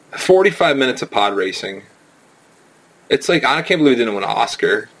45 minutes of pod racing. It's like, I can't believe it didn't win an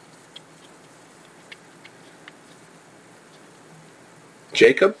Oscar.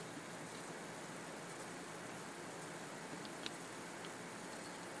 Jacob?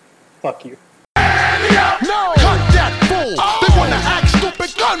 Fuck you. No, cut that fool. They wanna act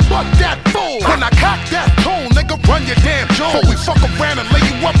stupid, gun butt that fool. When I cock that tool, nigga, run your damn jaw. Before we fuck around and lay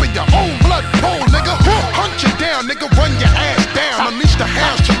you up in your own blood pool, nigga. Hunt you down, nigga, run your ass down. Unleash the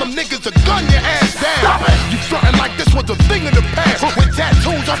hounds till them niggas will gun your ass down. Stop it. You frontin' like this was a thing in the past. With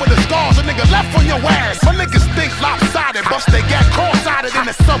tattoos over the scars, a nigga left on your ass. My niggas think lopsided, bust they got cross-sided. In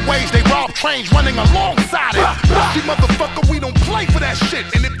the subways, they rob trains running alongside it. See, motherfucker, we don't play for that shit.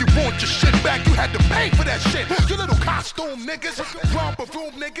 And if you want your shit back, you had to pay for that shit. You little costume niggas, romper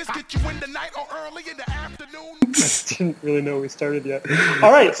room niggas, get you in the night or early in the afternoon. I didn't really know we started yet.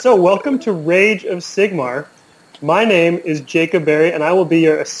 All right, so welcome to Rage of Sigmar. My name is Jacob Berry, and I will be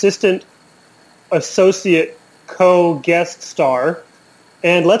your assistant, associate, co-guest star.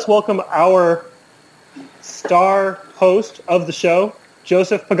 And let's welcome our star host of the show,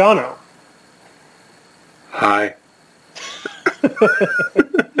 Joseph Pagano. Hi.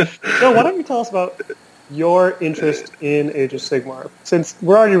 So why don't you tell us about your interest in Age of Sigmar? Since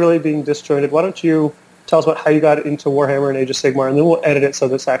we're already really being disjointed, why don't you tell us about how you got into Warhammer and Age of Sigmar, and then we'll edit it so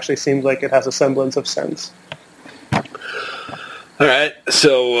this actually seems like it has a semblance of sense. All right,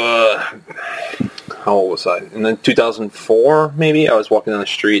 so how old was I? In then 2004, maybe, I was walking down the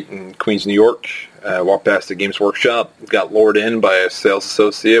street in Queens, New York. I walked past the Games Workshop, got lured in by a sales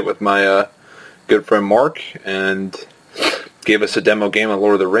associate with my good friend Mark, and gave us a demo game of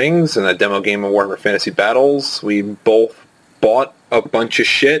Lord of the Rings and a demo game of Warhammer Fantasy Battles. We both bought a bunch of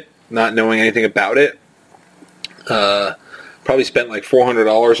shit, not knowing anything about it. Probably spent like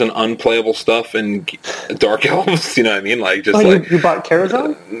 $400 on unplayable stuff and Dark Elves. You know what I mean? Like just you bought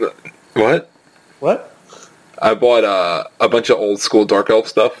Karazhan? What? What? I bought a bunch of old school Dark Elf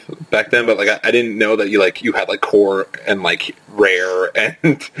stuff back then, but like I didn't know that you had like core and like rare and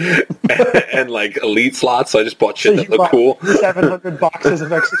and like elite slots. So I just bought shit that looked cool. 700 boxes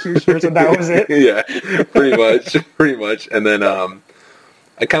of Executioners, and that was it. Yeah, pretty much. And then I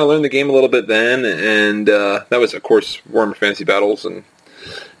kind of learned the game a little bit then, and that was of course Warhammer Fantasy Battles, and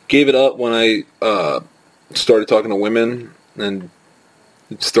gave it up when I started talking to women and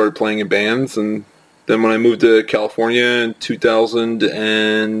started playing in bands. And then when I moved to California in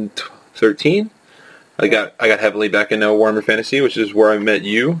 2013, I got heavily back into Warhammer Fantasy, which is where I met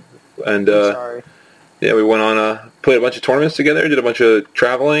you. And Sorry. Yeah, we went on played a bunch of tournaments together, did a bunch of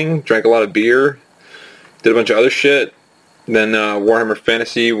traveling, drank a lot of beer, did a bunch of other shit. Then Warhammer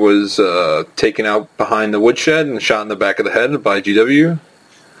Fantasy was taken out behind the woodshed and shot in the back of the head by GW.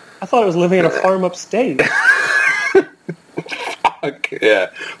 I thought I was living in a farm upstate. Fuck, yeah,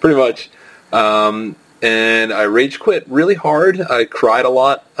 pretty much. And I rage quit really hard. I cried a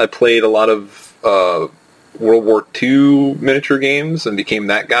lot. I played a lot of World War II miniature games and became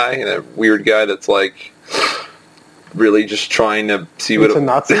that guy, that weird guy that's like really just trying to see what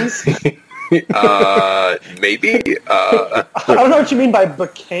Nazis? maybe. I don't know what you mean by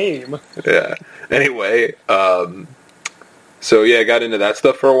became. Yeah. Anyway, so yeah, I got into that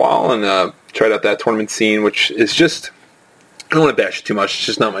stuff for a while and tried out that tournament scene, which is just, I don't want to bash it too much. It's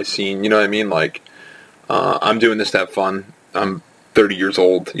just not my scene. You know what I mean? Like, I'm doing this to have fun. I'm 30 years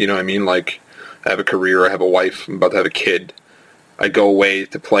old. You know what I mean? Like, I have a career. I have a wife. I'm about to have a kid. I go away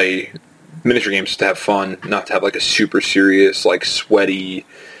to play miniature games just to have fun, not to have like a super serious, like sweaty,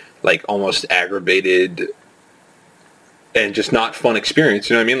 like almost aggravated and just not fun experience.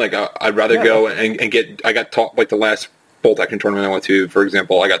 You know what I mean? Like, I'd rather go and get, I got taught, like the last Bolt Action tournament I went to, for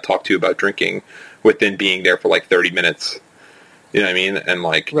example, I got talked to about drinking within being there for like 30 minutes. You know what I mean? And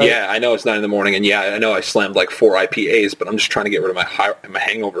like, right. Yeah, I know it's 9 in the morning, and yeah, I know I slammed like 4 IPAs, but I'm just trying to get rid of my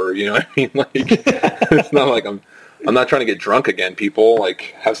hangover. You know what I mean? Like, it's not like I'm not trying to get drunk again. People,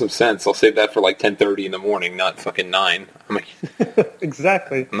 like, have some sense. I'll save that for like 10:30 in the morning, not fucking 9. I'm like,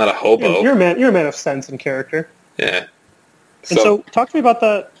 exactly. I'm not a hobo. You're a man of sense and character. Yeah. And so talk to me about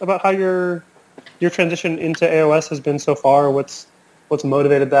how your transition into AOS has been so far. What's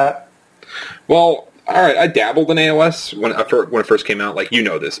motivated that? Well, all right, I dabbled in AOS when it first came out. Like, you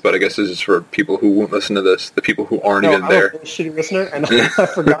know this, but I guess this is for people who won't listen to this, the people who aren't even there. I'm a shitty listener, and I've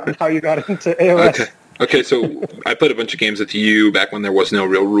forgotten how you got into AOS. Okay, so I played a bunch of games with you back when there was no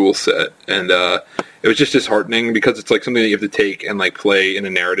real rule set, and it was just disheartening because it's like something that you have to take and like play in a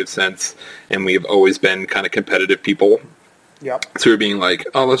narrative sense, and we've always been kind of competitive people. Yep. So we're being like,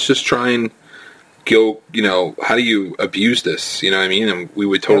 oh, let's just try and go, you know, how do you abuse this? You know what I mean? And we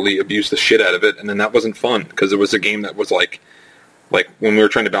would totally abuse the shit out of it, and then that wasn't fun because it was a game that was like like when we were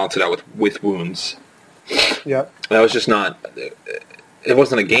trying to balance it out with wounds. Yeah. That was just not. It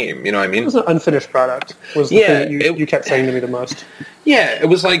wasn't a game. You know what I mean? It was an unfinished product. Was the thing that you kept saying to me the most. Yeah, it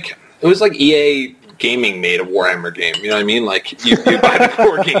was like EA Gaming made a Warhammer game. You know what I mean? Like you buy the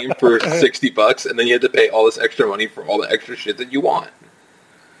core game for $60, and then you had to pay all this extra money for all the extra shit that you want.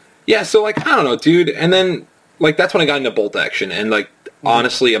 Yeah, so like I don't know, dude. And then like that's when I got into Bolt Action, and like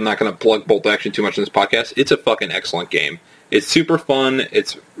honestly, I'm not going to plug Bolt Action too much in this podcast. It's a fucking excellent game. It's super fun.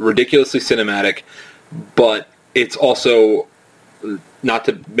 It's ridiculously cinematic, but it's also, not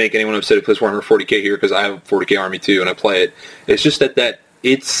to make anyone upset who plays Warhammer 40k here, because I have a 40k army too, and I play it. It's just that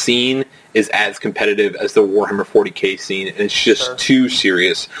its scene is as competitive as the Warhammer 40k scene, and it's just too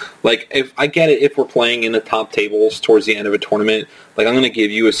serious. Like, if I get it, if we're playing in the top tables towards the end of a tournament, like, I'm going to give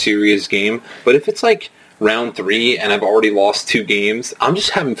you a serious game, but if it's like round 3 and I've already lost 2 games, I'm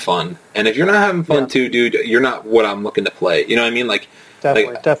just having fun. And if you're not having fun too, dude, you're not what I'm looking to play. You know what I mean? Like,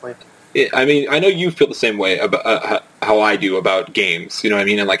 Definitely. I mean, I know you feel the same way about how I do about games. You know what I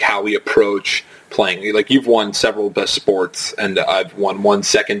mean? And like how we approach playing. Like, you've won several best sports, and I've won 1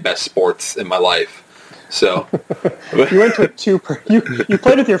 second best sports in my life. So you went to you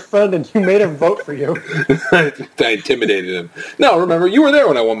played with your friend, and you made him vote for you. I intimidated him. No, remember, you were there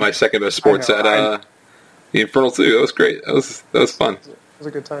when I won my second best sports at the Infernal 2. That was great. That was fun. It was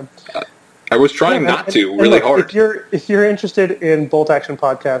a good time. I was trying not to really hard. If you're interested in Bolt Action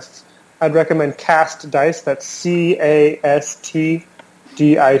podcasts, I'd recommend Cast Dice. That's CASTDICE.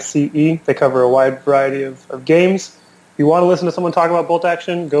 They cover a wide variety of games. If you want to listen to someone talk about Bolt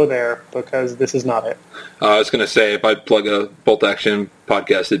Action, go there, because this is not it. I was going to say, if I'd plug a Bolt Action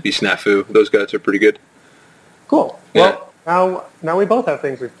podcast, it'd be Snafu. Those guys are pretty good. Cool. Yeah. Well, now we both have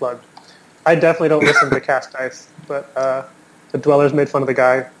things we've plugged. I definitely don't listen to Cast Dice, but the Dwellers made fun of the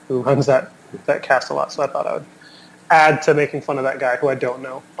guy who runs that cast a lot, so I thought I would add to making fun of that guy who I don't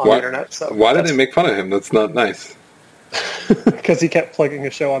know on the internet. So why did they make fun of him? That's not nice. Because he kept plugging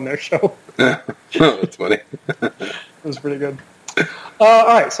his show on their show. Oh, that's funny. It was pretty good. All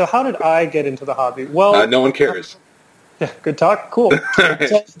right, so how did I get into the hobby? Well, no one cares. Yeah, good talk. Cool. Right.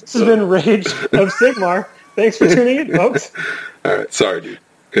 So this has been Rage of Sigmar. Thanks for tuning in, folks. All right, sorry, dude.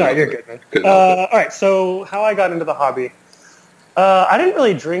 You're good, man. All right, so how I got into the hobby. I didn't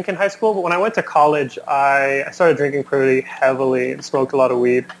really drink in high school, but when I went to college, I started drinking pretty heavily and smoked a lot of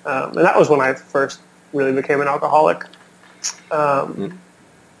weed. And that was when I first really became an alcoholic. I'm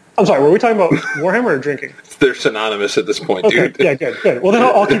sorry, were we talking about Warhammer or drinking? They're synonymous at this point, okay, dude. Yeah, good. Well, then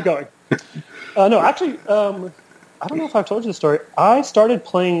I'll keep going. No, actually, I don't know if I've told you the story. I started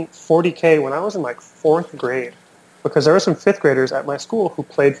playing 40K when I was in like 4th grade, because there were some 5th graders at my school who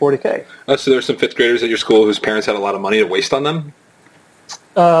played 40K. Oh, so there were some 5th graders at your school whose parents had a lot of money to waste on them?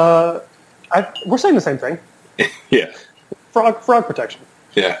 We're saying the same thing. Yeah. Frog protection.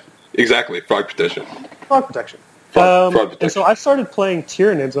 Yeah, exactly. Frog protection. Frog protection. Frog protection. And so I started playing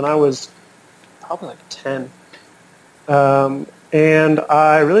Tyranids when I was probably like 10. And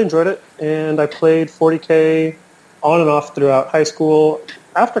I really enjoyed it, and I played 40K on and off throughout high school.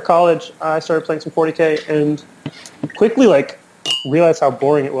 After college, I started playing some 40K and quickly realized how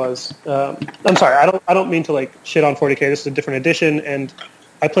boring it was. I'm sorry, I don't mean to shit on 40K. This is a different edition, and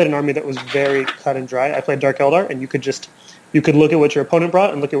I played an army that was very cut and dry. I played Dark Eldar, and you could look at what your opponent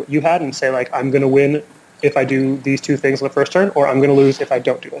brought and look at what you had and say I'm going to win if I do these 2 things on the first turn, or I'm going to lose if I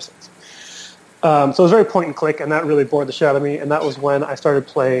don't do those things. So it was very point and click, and that really bored the shit out of me. And that was when I started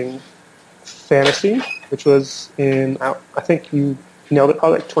playing Fantasy, which was I think you nailed it,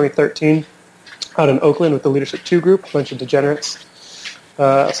 probably 2013, out in Oakland with the Leadership 2 group, a bunch of degenerates,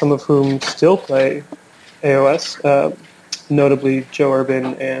 some of whom still play AOS, notably Joe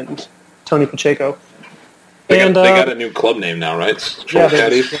Urban and Tony Pacheco. They got a new club name now, right? Scroll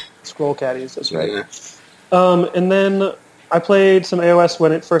Caddies? Scroll Caddies, that's right. Yeah. And then I played some AOS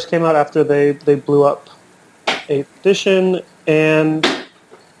when it first came out after they blew up 8th edition, and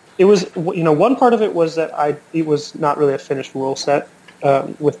it was, one part of it was that it was not really a finished rule set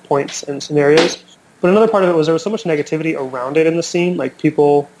with points and scenarios, but another part of it was there was so much negativity around it in the scene, like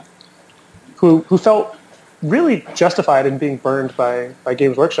people who felt really justified in being burned by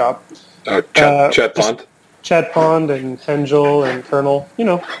Games Workshop. Chad Pond? Chad Pond and Hengel and Colonel,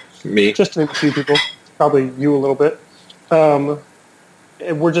 me, just to name a few people, probably you a little bit.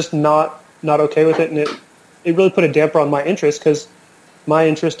 We're just not okay with it, and it really put a damper on my interest, because my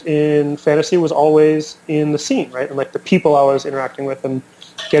interest in fantasy was always in the scene, right? And the people I was interacting with, and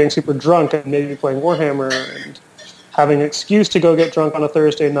getting super drunk and maybe playing Warhammer and having an excuse to go get drunk on a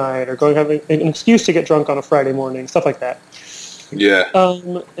Thursday night, or having an excuse to get drunk on a Friday morning, stuff like that. Yeah.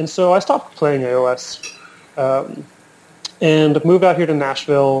 And so I stopped playing AOS. and moved out here to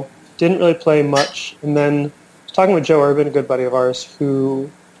Nashville. Didn't really play much, and then I was talking with Joe Urban, a good buddy of ours, who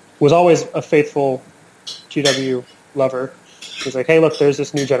was always a faithful GW lover. He's like, hey, look, there's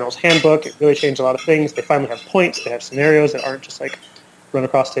this new General's Handbook. It really changed a lot of things. They finally have points. They have scenarios that aren't just like run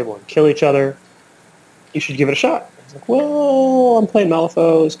across the table and kill each other. You should give it a shot. I was like, well, I'm playing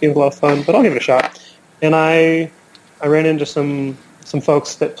Malifaux. This game's a lot of fun, but I'll give it a shot. And I ran into some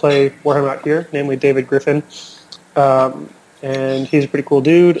folks that play Warhammer out here, namely David Griffin. And he's a pretty cool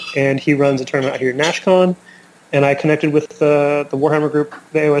dude, and he runs a tournament out here at NashCon. And I connected with the Warhammer group,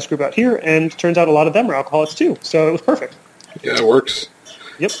 the AOS group out here, and it turns out a lot of them are alcoholics too. So it was perfect. Yeah, it works.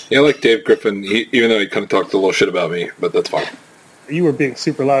 Yep. Yeah, I like Dave Griffin, even though he kind of talked a little shit about me, but that's fine. You were being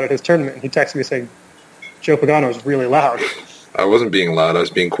super loud at his tournament, and he texted me saying, Joe Pagano is really loud. I wasn't being loud, I was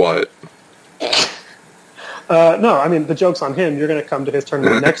being quiet. No, I mean, the joke's on him. You're going to come to his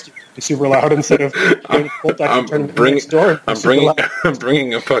tournament next year and be super loud instead of going to Bolt Action tournament next door. I'm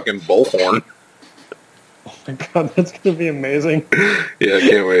bringing a fucking bullhorn. Oh my god, that's going to be amazing. Yeah, I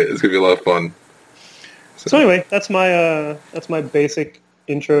can't wait. It's going to be a lot of fun. So anyway, that's my basic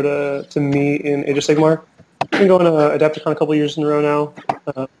intro to me in Age of Sigmar. I've been going to Adepticon a couple years in a row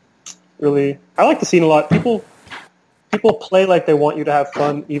now. Really, I like the scene a lot. People play like they want you to have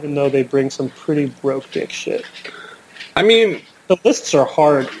fun, even though they bring some pretty broke dick shit. I mean, the lists are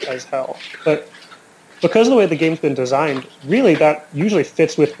hard as hell, but because of the way the game's been designed, really that usually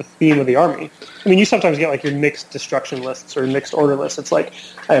fits with the theme of the army. I mean, you sometimes get like your mixed destruction lists or mixed order lists. It's like,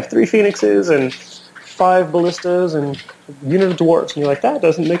 I have 3 Phoenixes and 5 ballistas and a unit of dwarves, and you're like, that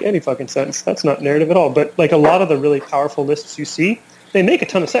doesn't make any fucking sense. That's not narrative at all. But like a lot of the really powerful lists you see, they make a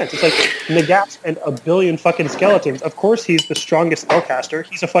ton of sense. It's like Nagast and a billion fucking skeletons. Of course he's the strongest spellcaster.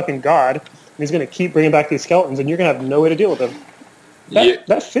 He's a fucking god. And he's going to keep bringing back these skeletons, and you're going to have no way to deal with them.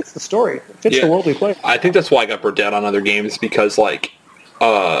 That fits the story. It fits the world we play. I think that's why I got burnt out on other games, because like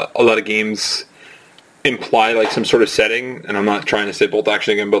a lot of games imply like some sort of setting, and I'm not trying to say Bolt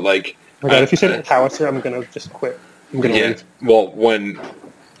Action again, but like... Oh my god, if you say Howitzer, I'm going to just quit. I'm going to leave. Well, when...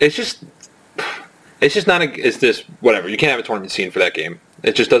 It's just not it's this, whatever. You can't have a tournament scene for that game.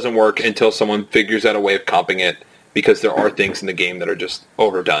 It just doesn't work until someone figures out a way of comping it, because there are things in the game that are just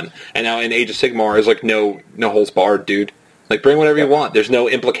overdone. And now in Age of Sigmar, is like no holds barred, dude. Like, bring whatever you want. There's no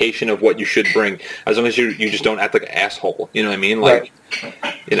implication of what you should bring, as long as you just don't act like an asshole. You know what I mean? Like,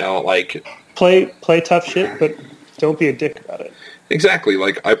 right. You know, like... Play tough shit, but don't be a dick about it. Exactly.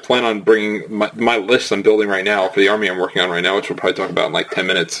 Like, I plan on bringing... My list I'm building right now for the army I'm working on right now, which we'll probably talk about in like 10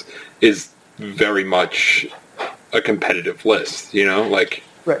 minutes, is very much a competitive list, you know? Like...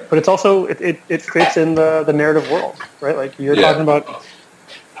 Right, but it's also... It fits in the narrative world, right? Like, you're talking about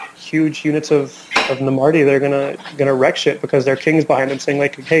huge units of Namarti. They're gonna wreck shit because their king's behind them saying,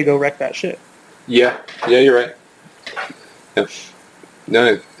 like, hey, go wreck that shit. Yeah, you're right. Yeah.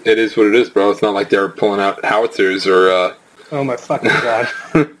 No, it is what it is, bro. It's not like they're pulling out howitzers or... Oh my fucking god.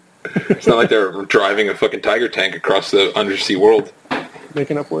 It's not like they're driving a fucking tiger tank across the undersea world.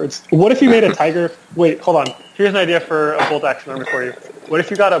 Making up words. What if you made a tiger... Wait, hold on. Here's an idea for a Bolt Action army for you. What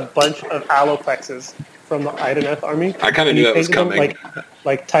if you got a bunch of Aloplexes from the Ideneth army? I kind of knew that was coming.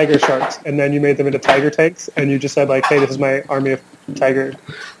 Like tiger sharks, and then you made them into tiger tanks, and you just said, like, hey, this is my army of tiger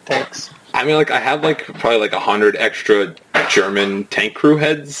tanks. I mean, like, I have, like, probably, like, 100 extra German tank crew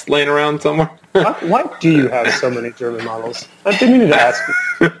heads laying around somewhere. Why do you have so many German models? I didn't need to ask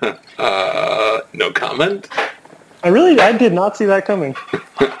you. No comment. I did not see that coming.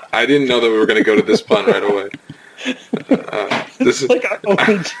 I didn't know that we were going to go to this pun right away. This is like I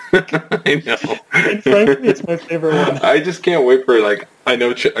only... I know. And frankly, it's my favorite one. I just can't wait for, like, I know,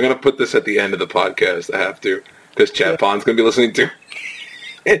 I'm going to put this at the end of the podcast. I have to, because Chat Pond's going to be listening to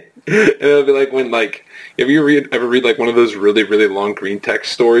it. And it'll be like when, like, if you ever read, like, one of those really, really long green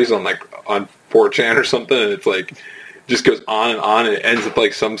text stories on 4chan or something, and it's, like, just goes on, and it ends with,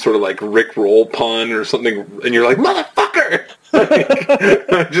 like, some sort of, like, Rick Roll pun or something, and you're like, motherfucker!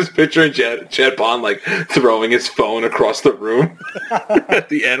 Like, just picturing Chad Bond, like, throwing his phone across the room at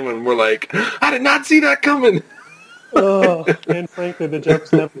the end when we're like, I did not see that coming! Oh, and frankly, the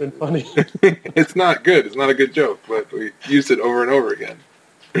joke's never been funny. It's not good. It's not a good joke, but we used it over and over again.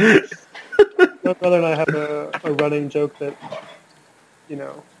 My brother and I have a running joke that, you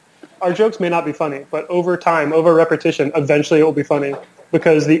know, our jokes may not be funny, but over time, over repetition, eventually it will be funny.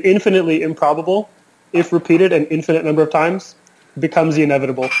 Because the infinitely improbable, if repeated an infinite number of times, becomes the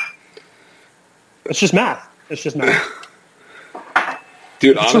inevitable. It's just math. It's just math.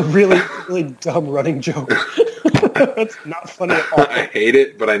 Dude, it's a really, really dumb running joke. It's not funny at all. I hate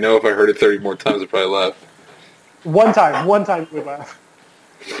it, but I know if I heard it 30 more times, I'd probably laugh. One time you would laugh.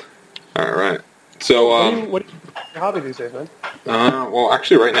 All right. So, your hobby these days, man? Well,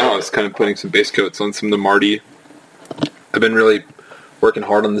 actually, right now I was kind of putting some base coats on some of the Marty. I've been really working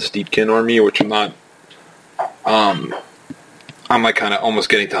hard on the Steepkin Army, which I'm not. I'm like kind of almost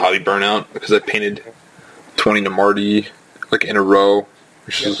getting to hobby burnout because I painted 20 Marty like in a row.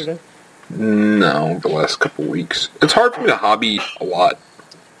 Which Yesterday? No, the last couple weeks. It's hard for me to hobby a lot.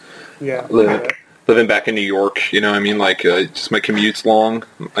 Yeah. Living back in New York, you know what I mean? Like, just my commute's long.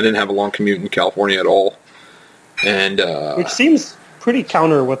 I didn't have a long commute in California at all. And, Which seems pretty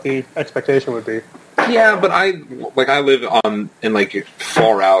counter what the expectation would be. yeah, but I live in like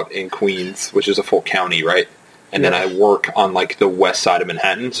far out in Queens, which is a full county, right? And then I work on like the west side of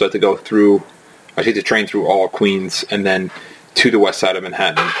Manhattan, so I have to go through, I take the train through all of Queens and then to the west side of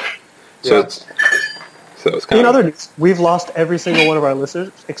Manhattan. So it's kind In of... other news, we've lost every single one of our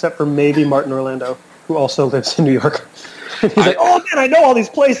listeners except for maybe Martin Orlando, who also lives in New York. He's like, oh man, I know all these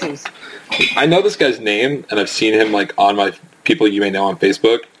places. I know this guy's name, and I've seen him like on my people you may know on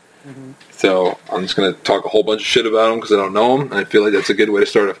Facebook. Mm-hmm. So I'm just going to talk a whole bunch of shit about him because I don't know him, and I feel like that's a good way to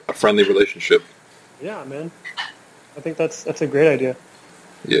start a friendly relationship. Yeah, man. I think that's a great idea.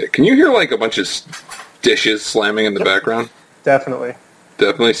 Yeah, can you hear like a bunch of dishes slamming in the background? Definitely.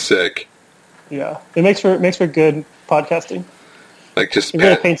 Definitely sick. Yeah, it makes for good podcasting. Like just It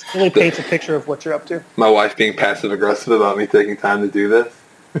really paints a picture of what you're up to. My wife being passive aggressive about me taking time to do this.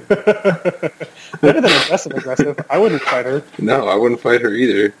 Better than aggressive. I wouldn't fight her. No, I wouldn't fight her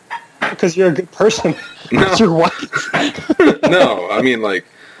either. Because you're a good person. No. It's your wife. No, I mean like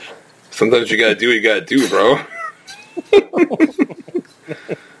sometimes you gotta do what you gotta do, bro.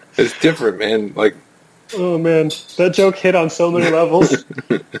 It's different, man. Like, oh man, that joke hit on so many levels.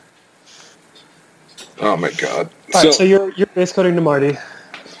 oh my god. All right, so you're base coating to Marty.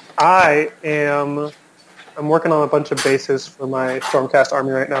 I'm working on a bunch of bases for my Stormcast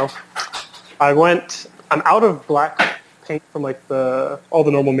army right now. I'm out of black paint from like all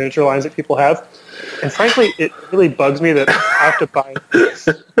the normal miniature lines that people have, and frankly, it really bugs me that I have to buy this.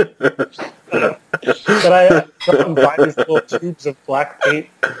 That I go and buy these little tubes of black paint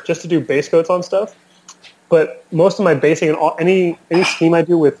just to do base coats on stuff. But most of my basing and any scheme I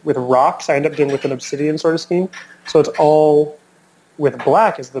do with rocks, I end up doing with an obsidian sort of scheme. So it's all with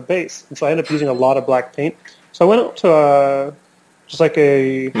black as the base, and so I end up using a lot of black paint. So I went up to just like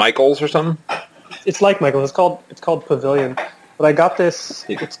a Michaels or something. It's like Michaels. It's called Pavilion. But I got this.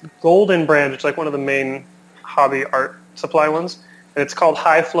 It's Golden brand. It's like one of the main hobby art supply ones, and it's called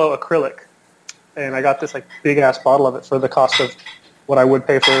High Flow Acrylic. And I got this like big ass bottle of it for the cost of what I would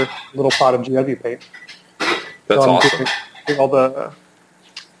pay for a little pot of GW paint. That's awesome. Doing all the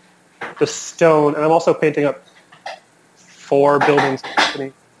stone, and I'm also painting up 4 buildings the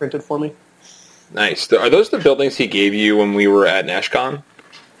company printed for me. Nice. Are those the buildings he gave you when we were at NashCon?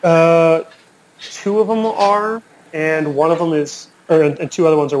 2 of them are, and one of them is, and 2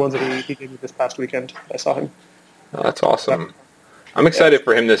 other ones are ones that he gave me this past weekend. I saw him. Oh, that's awesome. I'm excited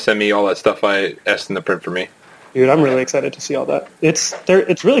for him to send me all that stuff I asked him to print for me. Dude, I'm really excited to see all that. It's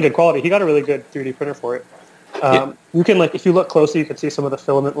really good quality. He got a really good 3D printer for it. You can, like, if you look closely, you can see some of the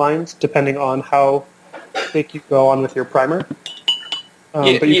filament lines depending on how thick you go on with your primer. But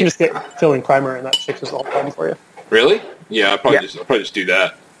you can just get filling primer, and that fixes the whole problem for you. Really? Yeah, I'll probably just do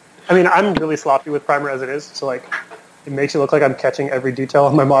that. I mean, I'm really sloppy with primer as it is, so like it makes it look like I'm catching every detail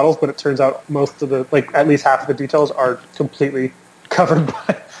on my models, but it turns out most of the, like at least half of the details are completely covered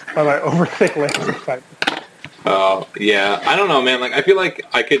by my over thick layers of primer. Oh, yeah. I don't know, man. Like, I feel like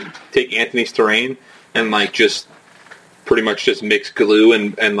I could take Anthony's terrain and like just pretty much just mix glue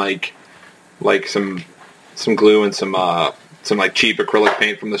and like some glue and some like cheap acrylic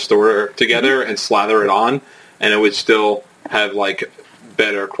paint from the store together and slather it on, and it would still have like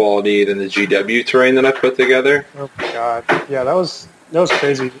better quality than the GW terrain that I put together. Oh my god. Yeah, that was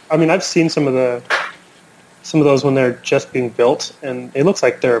crazy. I mean, I've seen some of those when they're just being built, and it looks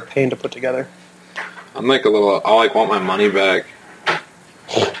like they're a pain to put together. I'm like I want my money back.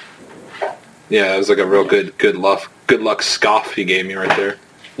 Yeah, it was like a real good luck scoff he gave me right there.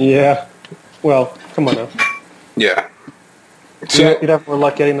 Yeah. Well, come on now. Yeah. So You'd have more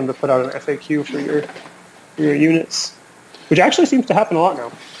luck getting them to put out an FAQ for your units, which actually seems to happen a lot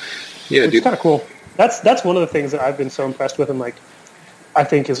now. Yeah, which is kind of cool. That's one of the things that I've been so impressed with, and like I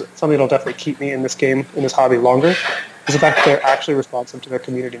think is something that'll definitely keep me in this game, in this hobby longer, is the fact that they're actually responsive to their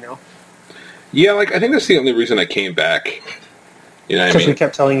community now. Yeah, like I think that's the only reason I came back. You know what I mean? Because we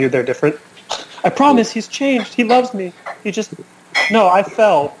kept telling you they're different. I promise he's changed. He loves me. He just... No, I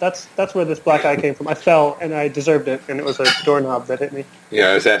fell. That's where this black eye came from. I fell, and I deserved it, and it was a doorknob that hit me. Yeah,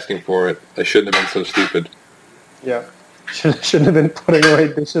 I was asking for it. I shouldn't have been so stupid. Yeah. Shouldn't have been putting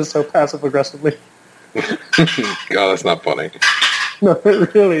away dishes so passive-aggressively. God, that's not funny. No,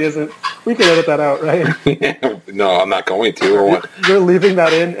 it really isn't. We can edit that out, right? No, I'm not going to. Or what? You're leaving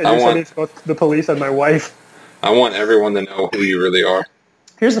that in, and you're sending it to both the police and my wife. I want everyone to know who you really are.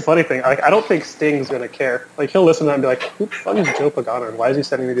 Here's the funny thing. Like, I don't think Sting's going to care. Like, he'll listen to that and be like, who the fuck is Joe Pagano, and why is he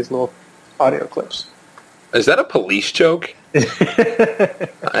sending me these little audio clips? Is that a police joke?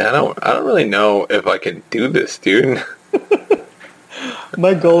 I don't really know if I can do this, dude.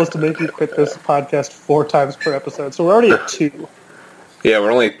 My goal is to make you quit this podcast 4 times per episode, so we're already at 2. Yeah,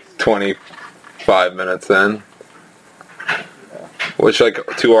 we're only 25 minutes in. Which, like,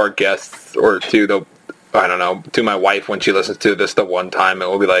 to our guests, or to the, I don't know, to my wife when she listens to this the one time, it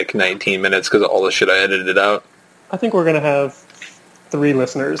will be like 19 minutes because of all the shit I edited out. I think we're going to have 3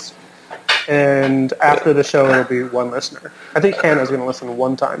 listeners, and after the show it'll be 1 listener. I think Hannah's going to listen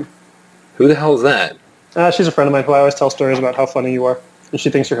 1 time. Who the hell is that? She's a friend of mine who I always tell stories about how funny you are, and she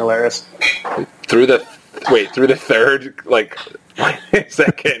thinks you're hilarious. Through the third, like, wait a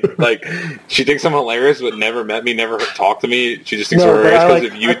second. Like, she thinks I'm hilarious, but never met me, never talked to me. She just thinks I'm hilarious because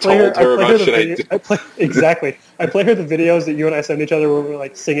if you told her about shit I do. Exactly. I play her the videos that you and I send each other where we're,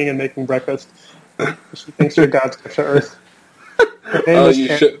 like, singing and making breakfast. She thinks you're God's gift to earth. Her name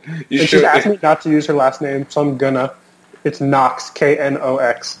is Karen. She's asked me not to use her last name, so I'm gonna. It's Knox,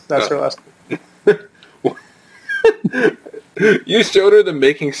 Knox. That's her last name. You showed her the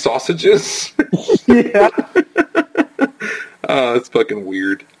making sausages? Yeah. Oh, that's fucking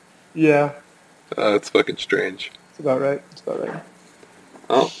weird. Yeah. That's fucking strange. It's about right.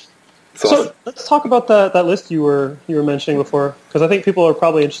 Oh. So let's talk about that list you were mentioning before, because I think people are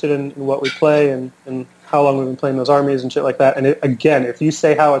probably interested in what we play and how long we've been playing those armies and shit like that. And again, if you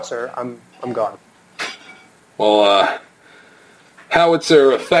say Howitzer, I'm gone. Well,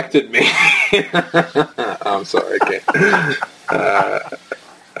 Howitzer affected me. I'm sorry, I can't.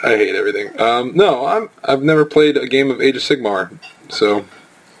 I hate everything. No, I've never played a game of Age of Sigmar, so.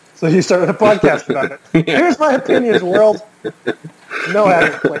 So you started a podcast about it. Yeah. Here's my opinions, world. No, I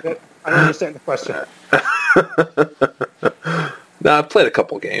haven't played it. I don't understand the question. No, I've played a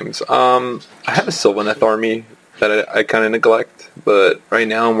couple games. I have a Sylvaneth army that I kind of neglect, but right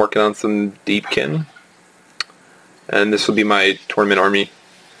now I'm working on some Deepkin, and this will be my tournament army.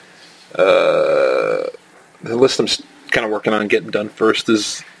 The list I'm kind of working on getting done first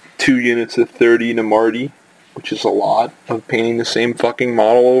is 2 units of 30 Namarti, which is a lot of painting the same fucking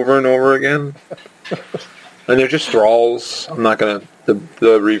model over and over again. And they're just thralls. I'm not gonna. The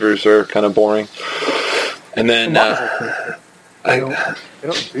Reavers are kind of boring. And then they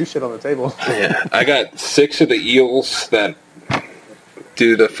don't do shit on the table. Yeah, I got 6 of the eels that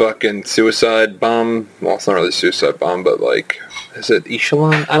do the fucking suicide bomb. Well, it's not really suicide bomb, but like, is it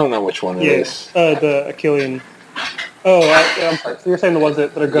Echelon? I don't know which one it is. The Achillean. Oh, I'm sorry. So you're saying the ones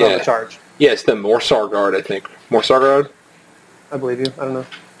that are good on the charge? Yeah, it's the Morsar Guard, I think. Morsar Guard? I believe you. I don't know.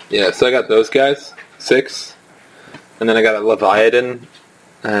 Yeah, so I got those guys. 6. And then I got a Leviathan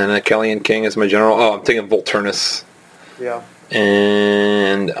and a Kellyan King as my general. Oh, I'm taking Volturnus. Yeah.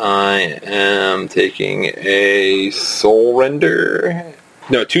 And I am taking a Soul Render.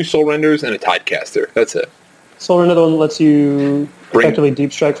 No, 2 Soul Renders and a Tidecaster. That's it. Soul Render, the one that lets you effectively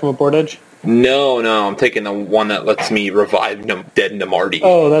deep strike from a board edge? No, I'm taking the one that lets me revive dead Namarti.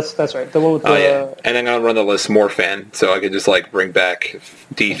 Oh, that's right. The one with the... yeah. And I'm going to run the list Morphan, so I can just, like, bring back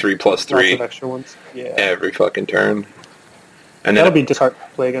D3 plus 3. Lots of extra ones. Yeah. Every fucking turn. And that'll be disheartening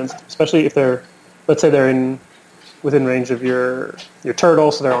to play against, especially if they're... Let's say they're within range of your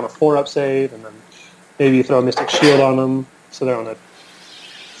turtle, so they're on a 4-up save, and then maybe you throw a Mystic Shield on them, so they're on a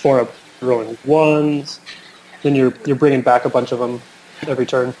 4-up rolling 1s. Then you're bringing back a bunch of them every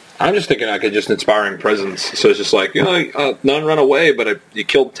turn. I'm just thinking I could just Inspiring Presence. So it's just like, none run away, but you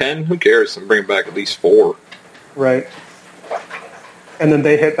killed 10, who cares? I'm bringing back at least 4. Right. And then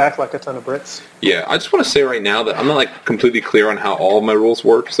they hit back like a ton of Brits. Yeah, I just want to say right now that I'm not, like, completely clear on how all of my rules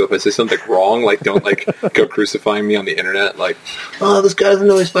work, so if I say something wrong, like, don't, like, go crucifying me on the internet, like, oh, this guy doesn't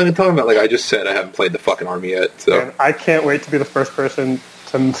know what he's fucking talking about. Like, I just said I haven't played the fucking army yet, so. And I can't wait to be the first person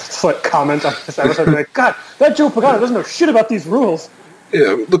to like, comment on this episode and be like, God, that Joe Pagano doesn't know shit about these rules.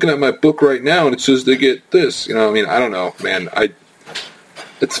 Yeah, I'm looking at my book right now, and it says they get this. I mean, I don't know, man.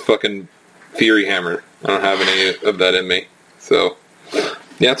 It's fucking Fury Hammer. I don't have any of that in me. So, yeah,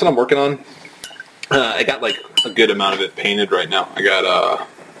 that's what I'm working on. I got, like, a good amount of it painted right now. I got,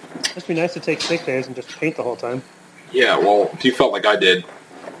 Must be nice to take sick days and just paint the whole time. Yeah, well, if you felt like I did,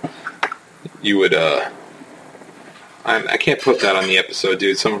 you would, I can't put that on the episode,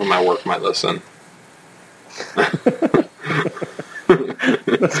 dude. Someone from my work might listen.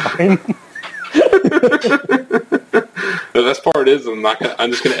 That's fine. The best part is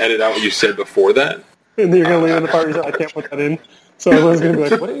I'm just gonna edit out what you said before that. And then you're going to leave in the part where you say, I can't put that in. So everyone's going to be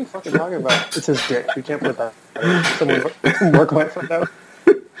like, what are you fucking talking about? It's his dick. You can't put that in. Someone work might find out.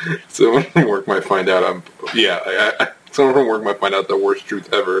 Someone from work might find out someone from work might find out the worst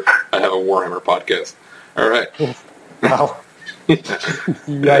truth ever. I have a Warhammer podcast. All right. Wow.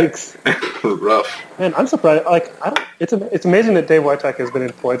 Yikes. Rough. Man, I'm surprised. Like, it's amazing that Dave Whiteack has been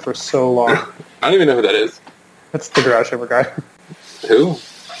employed for so long. I don't even know who that is. That's the Garage Hammer guy. Who?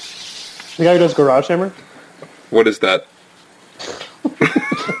 The guy who does Garage Hammer? What is that? I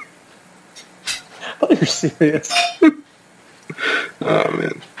thought you were serious. Oh,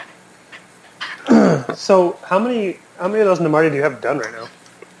 man. So, how many of those Namarti do you have done right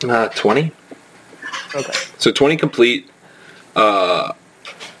now? 20. Okay. So 20 complete. I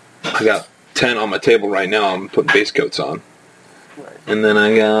got 10 on my table right now. I'm putting base coats on. Right. And then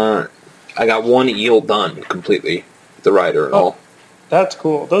I got one eel done completely. The rider and all. That's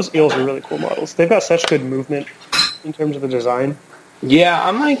cool. Those eels are really cool models. They've got such good movement in terms of the design. Yeah,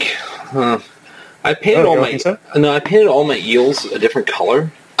 I'm like, I painted I painted all my eels a different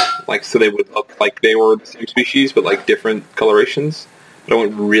color, like so they would look like they were the same species but like different colorations. But I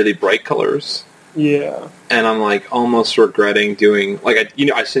went really bright colors. Yeah. And I'm like almost regretting doing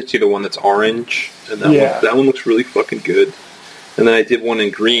I sent you the one that's orange, and that one looks really fucking good. And then I did one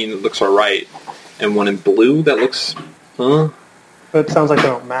in green that looks alright, and one in blue that looks, But it sounds like they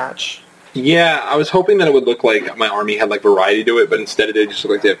don't match. Yeah, I was hoping that it would look like my army had like variety to it, but instead they just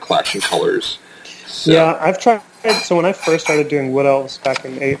look like they have clashing colors. So. Yeah, I've tried. So when I first started doing Wood Elves back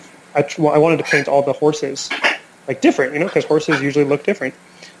in 8th, I wanted to paint all the horses like different, because horses usually look different.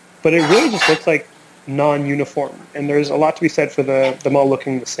 But it really just looks like non-uniform, and there's a lot to be said for them all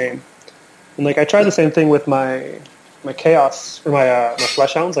looking the same. And like I tried the same thing with my chaos or my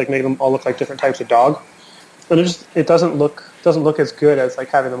flesh hounds, like making them all look like different types of dog, and it doesn't look as good as like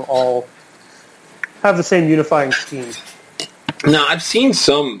having them all have the same unifying scheme. Now I've seen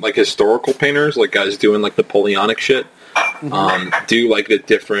some like historical painters, like guys doing like Napoleonic shit, do like the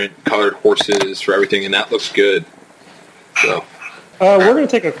different colored horses for everything, and that looks good. So. We're going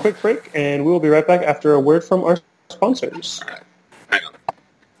to take a quick break, and we will be right back after a word from our sponsors. All right. Hang on.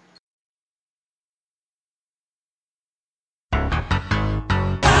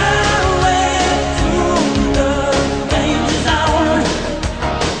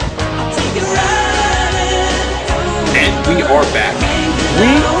 And we are back. We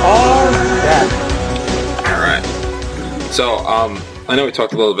are back. All right. So, I know we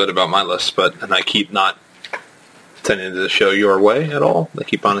talked a little bit about my list, and I keep not tending to show your way at all. I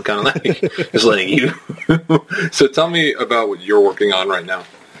keep on kind of like just letting you. So tell me about what you're working on right now.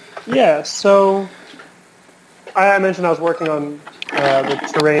 Yeah, so I mentioned I was working on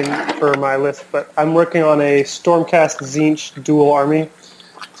the terrain for my list, but I'm working on a Stormcast Tzeentch dual army.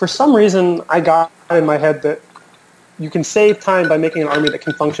 For some reason, I got in my head that you can save time by making an army that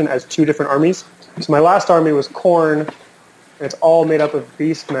can function as two different armies. So my last army was Khorne, and it's all made up of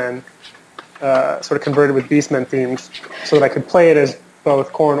beastmen. Sort of converted with Beastmen themes, so that I could play it as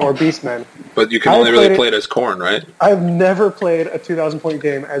both Khorne or Beastmen. But you can only really play it as Khorne, right? I've never played a 2,000-point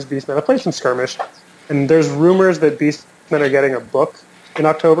game as Beastmen. I played some skirmish, and there's rumors that Beastmen are getting a book in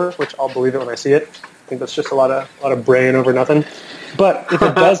October, which I'll believe it when I see it. I think that's just a lot of braying over nothing. But if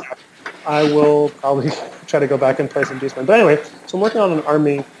it does happen, I will probably try to go back and play some Beastmen. But anyway, so I'm working on an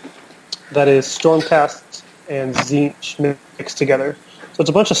army that is Stormcast and Tzeentch mixed together. So it's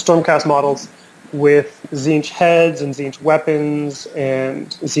a bunch of Stormcast models with Tzeentch heads and Tzeentch weapons and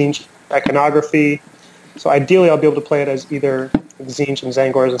Tzeentch iconography. So ideally I'll be able to play it as either Tzeentch and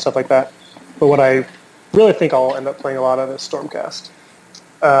Zangors and stuff like that. But what I really think I'll end up playing a lot of is Stormcast.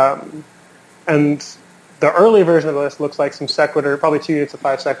 And the early version of the list looks like some Sequitur, probably 2 units of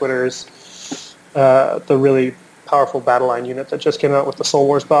 5 Sequiturs, the really powerful Battle Line unit that just came out with the Soul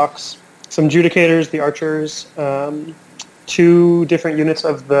Wars box, some Judicators, the Archers, 2 different units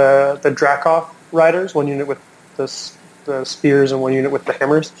of the Dracoth Riders, 1 unit with the spears and 1 unit with the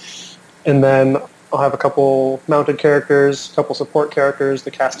hammers. And then I'll have a couple mounted characters, a couple support characters,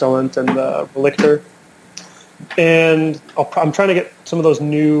 the Castellant and the Relictor. And I'm trying to get some of those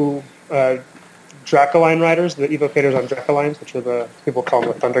new Dracoline Riders, the Evocators on Dracolines, which are the people call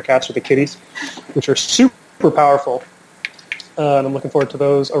them the Thundercats or the Kitties, which are super powerful. And I'm looking forward to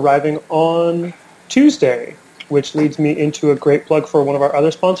those arriving on Tuesday, which leads me into a great plug for one of our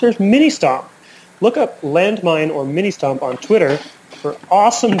other sponsors, Ministomp. Look up Landmine or Ministomp on Twitter for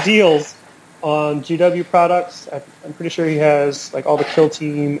awesome deals on GW products. I'm pretty sure he has like all the Kill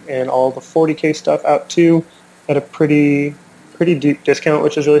Team and all the 40K stuff out too at a pretty deep discount,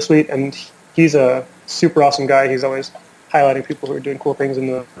 which is really sweet. And he's a super awesome guy. He's always highlighting people who are doing cool things in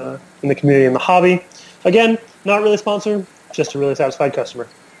the community and the hobby. Again, not really sponsored, just a really satisfied customer.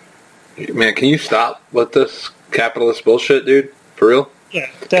 Man, can you stop with this capitalist bullshit, dude? For real? Yeah,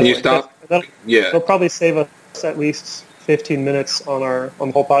 definitely. Can you stop? Yeah. It'll probably save us at least 15 minutes on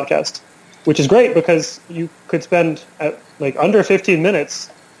the whole podcast, which is great because you could spend under 15 minutes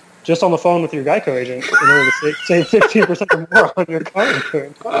just on the phone with your Geico agent in order to save 15% or more on your car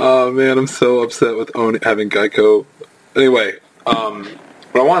insurance. Oh man, I'm so upset with having Geico. Anyway, what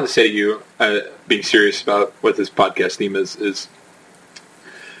I wanted to say to you, being serious about what this podcast theme is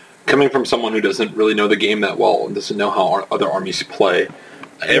coming from someone who doesn't really know the game that well and doesn't know how other armies play.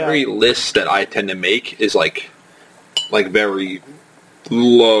 Every list that I tend to make is like very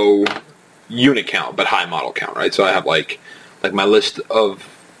low unit count but high model count, right? So I have like my list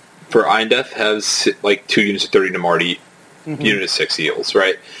for Eindef has 2 units of 30 Namarti, unit of 6 eels,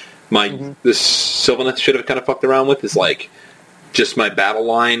 right? This Sylvaneth should have kind of fucked around with is just my battle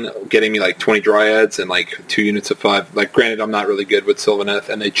line getting me 20 Dryads and 2 units of 5. Granted, I'm not really good with Sylvaneth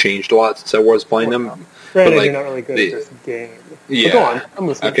and they changed a lot since I was playing them. Granted, you're not really good at this game. Yeah. But go on, I'm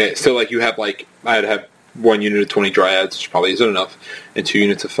listening. Okay, so you have I'd have 1 unit of 20 Dryads, which probably isn't enough, and 2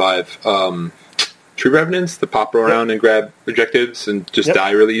 units of 5 Tree Revenants that pop around and grab objectives and just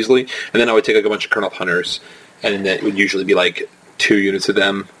die really easily. And then I would take a bunch of Colonel Hunters, and it would usually be 2 units of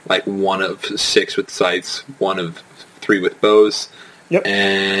them, 1 of 6 with sights, 1 of 3 with bows,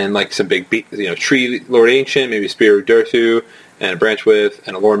 and some big Tree Lord Ancient, maybe Spear of Durthu, and a Branch Width,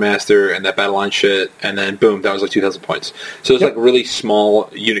 and a Lord Master, and that battle line shit, and then boom, that was 2,000 points. So it's really small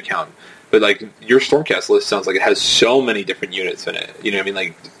unit count. But your Stormcast list sounds like it has so many different units in it. You know what I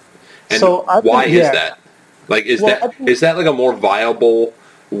mean? And why is that? Is that a more viable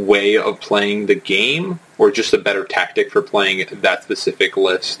way of playing the game, or just a better tactic for playing that specific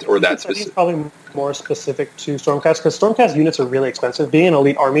list or that specific? It's probably more specific to Stormcast because Stormcast units are really expensive. Being an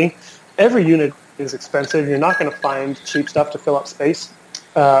elite army, every unit is expensive. You're not going to find cheap stuff to fill up space,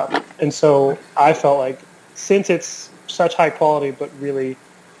 and so I felt since it's such high quality but really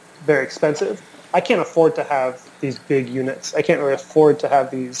very expensive, I can't afford to have these big units. I can't really afford to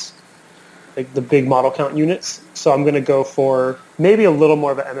have these the big model count units. So I'm going to go for maybe a little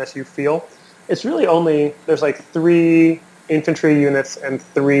more of an MSU feel. It's really only there's 3 infantry units and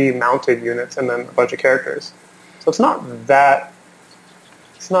 3 mounted units, and then a bunch of characters. So it's not that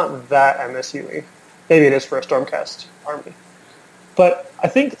MSU-y. Maybe it is for a Stormcast army, but I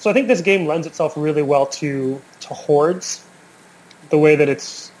think this game lends itself really well to hordes. The way that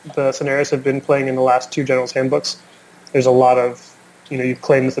the scenarios have been playing in the last 2 General's Handbooks, there's a lot of you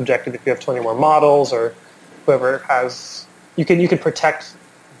claim this objective if you have 20 more models, or whoever has you can protect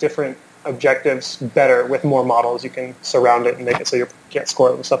different objectives better with more models. You can surround it and make it so you can't score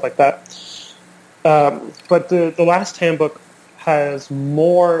them and stuff like that. But the last handbook has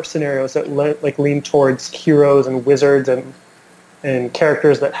more scenarios that lean towards heroes and wizards and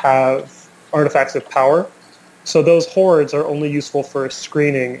characters that have artifacts of power. So those hordes are only useful for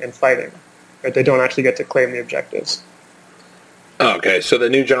screening and fighting. Right? They don't actually get to claim the objectives. Okay, so the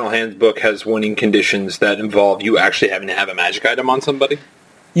new General Handbook has winning conditions that involve you actually having to have a magic item on somebody?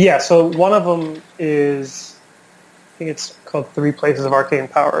 Yeah, so one of them is, I think it's called 3 Places of Arcane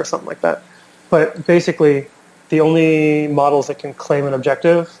Power or something like that. But basically, the only models that can claim an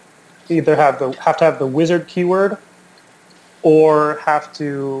objective either have to have the wizard keyword or have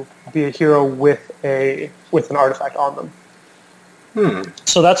to be a hero with an artifact on them.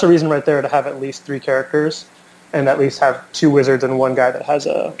 So that's a reason right there to have at least 3 characters and at least have 2 wizards and 1 guy that has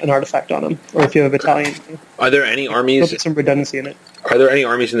an artifact on him. Or if you have a battalion. Are there any armies? There'll be some redundancy in it. Are there any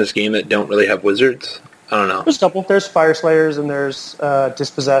armies in this game that don't really have wizards? I don't know. There's a couple. There's Fire Slayers and there's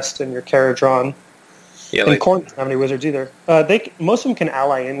Dispossessed and your Caradron. Yeah, and Khorne doesn't have any wizards either. Most of them can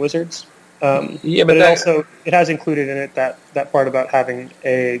ally in wizards. But it has included in it that part about having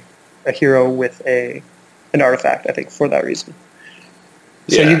a hero with an artifact, I think, for that reason.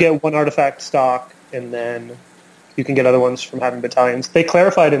 So you get 1 artifact stock, and then you can get other ones from having battalions. They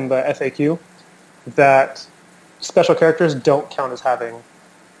clarified in the FAQ that special characters don't count as having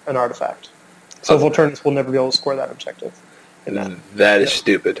an artifact. So Volturnus will never be able to score that objective. That is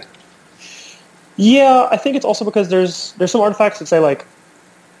stupid. Yeah, I think it's also because there's some artifacts that say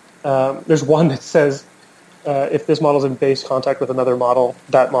there's one that says if this model's in base contact with another model,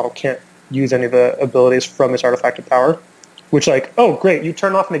 that model can't use any of the abilities from its artifact of power. Which oh great, you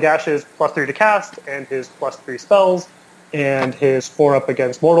turn off Nagash's +3 to cast and his +3 spells and his 4-up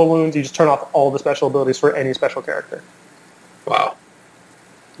against mortal wounds. You just turn off all the special abilities for any special character. Wow.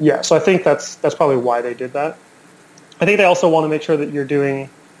 Yeah, so I think that's probably why they did that. I think they also want to make sure that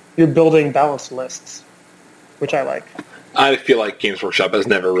you're building balanced lists, which I like. I feel like Games Workshop has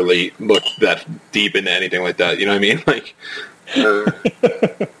never really looked that deep into anything like that. You know what I mean? Like,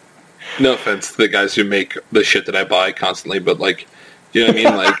 no offense to the guys who make the shit that I buy constantly, but like, you know what I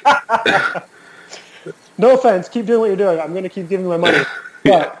mean? Like, No offense. Keep doing what you're doing. I'm going to keep giving you my money.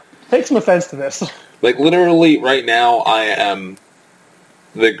 But take some offense to this. like literally right now, I am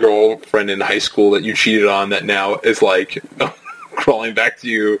the girlfriend in high school that you cheated on that now is like crawling back to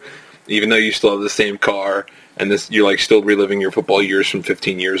you, even though you still have the same car, and you're like still reliving your football years from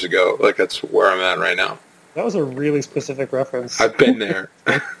 15 years ago. Like that's where I'm at right now. That was a really specific reference. I've been there.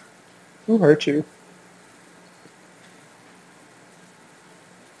 Who hurt you?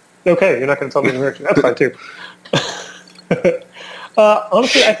 Okay, you're not going to tell me who hurt you. That's fine too.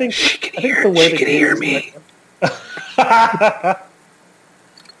 Honestly, I think the way she can hear me. I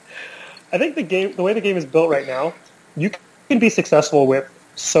think the way the game is built right now, you can be successful with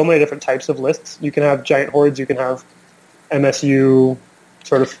so many different types of lists. You can have giant hordes. You can have MSU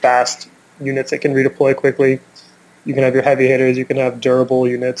sort of fast units that can redeploy quickly. You can have your heavy hitters. You can have durable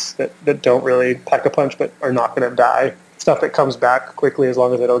units that don't really pack a punch but are not going to die. Stuff that comes back quickly as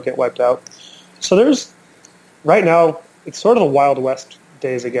long as they don't get wiped out. So right now, it's sort of the Wild West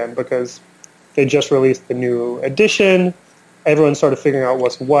days again because they just released the new edition. Everyone's sort of figuring out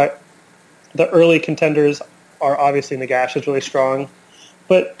what's what. The early contenders are obviously Nagash is really strong.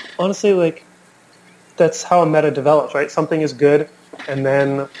 But honestly, like, that's how a meta develops, right? Something is good, and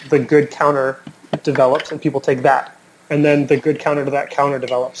then the good counter develops, and people take that. And then the good counter to that counter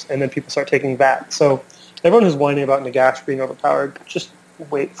develops, and then people start taking that. So everyone who's whining about Nagash being overpowered, just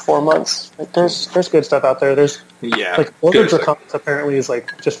wait 4 months. Like, there's good stuff out there. Like Order Draconis apparently is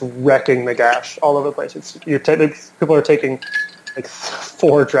like just wrecking Nagash all over the place. People are taking like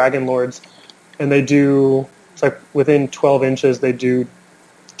 4 Dragon Lords, and they do, it's like within 12 inches they do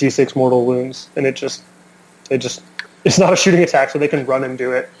D6 mortal wounds, and it's not a shooting attack, so they can run and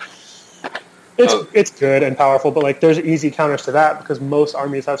do it. It's good and powerful, but like there's easy counters to that because most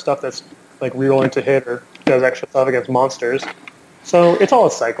armies have stuff that's like rerolling to hit or does extra stuff against monsters. So it's all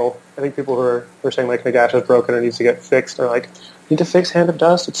a cycle. I think people who are saying like Nagash is broken and needs to get fixed are like, need to fix Hand of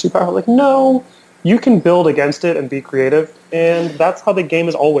Dust, it's too powerful. Like, no, you can build against it and be creative, and that's how the game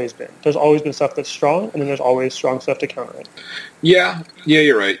has always been. There's always been stuff that's strong, and then there's always strong stuff to counter it. Yeah,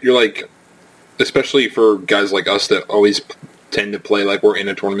 you're right. You're like, especially for guys like us that always tend to play like we're in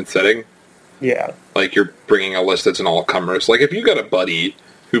a tournament setting. Yeah. Like you're bringing a list that's an all-comers. Like if you got a buddy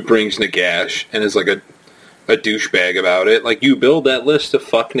who brings Nagash and is like a douchebag about it, like you build that list to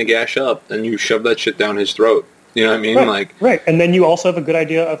fuck Nagash up and you shove that shit down his throat. You know what I mean? Right. And then you also have a good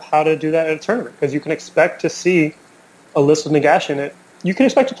idea of how to do that at a tournament because you can expect to see a list with Nagash in it. You can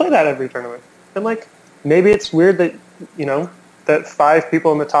expect to play that every tournament. And like maybe it's weird that, that 5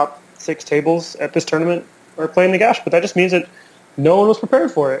 people in the top 6 tables at this tournament are playing Nagash, but that just means that no one was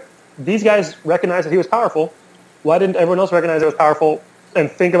prepared for it. These guys recognized that he was powerful. Why didn't everyone else recognize it was powerful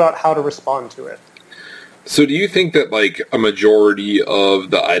and think about how to respond to it? So do you think that like a majority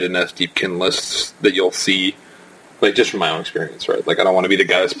of the Idoneth Deepkin lists that you'll see, like just from my own experience, right? Like I don't want to be the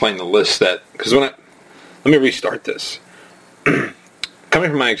guy that's playing the list that, because let me restart this. Coming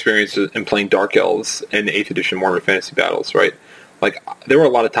from my experience in playing Dark Elves in 8th edition Warhammer Fantasy Battles, right? Like, there were a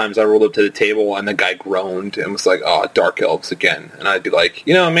lot of times I rolled up to the table and the guy groaned and was like, oh, Dark Elves again. And I'd be like,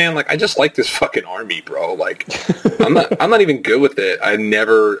 man, like, I just like this fucking army, bro. Like, I'm not even good with it. I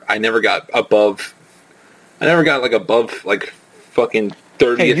never got above fucking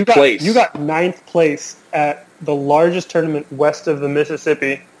 30th place. You got 9th place at the largest tournament west of the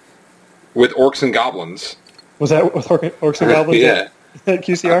Mississippi. With Orcs and Goblins. Was that with Orcs and Goblins? Yeah. At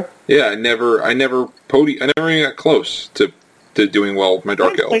QCR? Yeah, I never even got close to doing well with my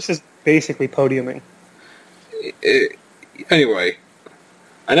Dark Elves. Place is basically podiuming. Anyway,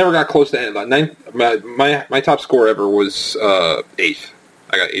 I never got close to any. My top score ever was 8th.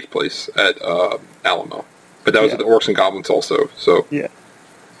 I got 8th place at Alamo, but that was at the Orcs and Goblins also. So yeah,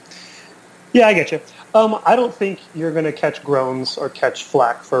 I get you. I don't think you're going to catch groans or catch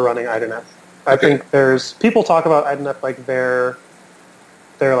flack for running Idoneth. I think there's people talk about Idoneth like they're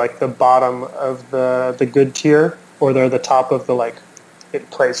like the bottom of the good tier, or they're the top of the like it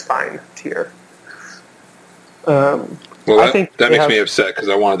plays fine tier. I think that makes me upset because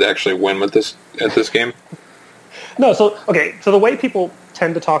I wanted to actually win with this at this game. No, so the way people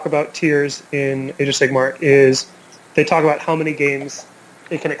tend to talk about tiers in Age of Sigmar is they talk about how many games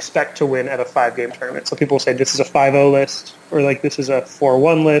they can expect to win at a 5-game tournament. So people say this is a 5-0 list, or like this is a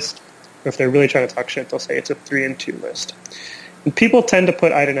 4-1 list. Or if they're really trying to talk shit, they'll say it's a 3-2 list. And people tend to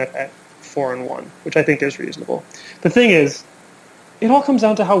put Idoneth at 4-1, which I think is reasonable. The thing is, it all comes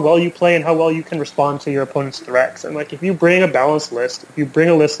down to how well you play and how well you can respond to your opponent's threats. And like, if you bring a balanced list, if you bring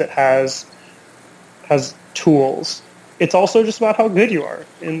a list that has tools, it's also just about how good you are.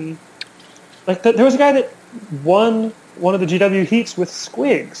 And like, there was a guy that won one of the GW heats with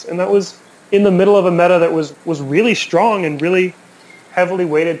Squigs, and that was in the middle of a meta that was really strong and really heavily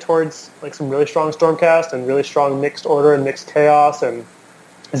weighted towards like some really strong Stormcast and really strong Mixed Order and Mixed Chaos, and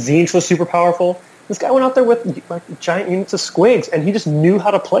Tzeentch was super powerful. This guy went out there with like giant units of Squigs, and he just knew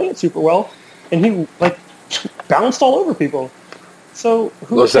how to play it super well, and he like bounced all over people. So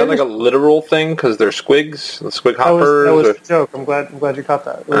was that like a literal thing because they're squigs, the squig hoppers? That was a joke. I'm glad you caught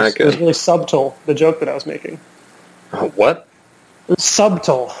that. It was really subtle, the joke that I was making. What? It was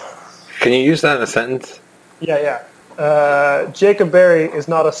subtle. Can you use that in a sentence? Yeah. Jacob Berry is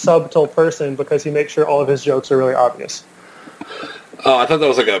not a subtle person because he makes sure all of his jokes are really obvious. Oh, I thought that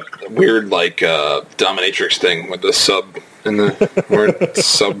was like a weird like dominatrix thing with the sub in the word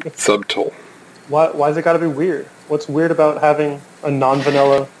subtle. Why's it got to be weird? What's weird about having a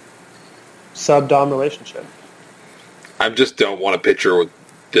non-vanilla sub-dom relationship? I just don't want a picture with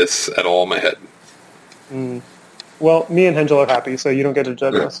this at all in my head. Well, me and Hengel are happy, so you don't get to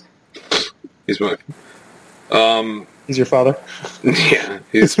judge us. He's my... He's your father? Yeah,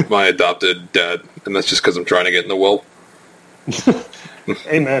 he's my adopted dad, and that's just because I'm trying to get in the will.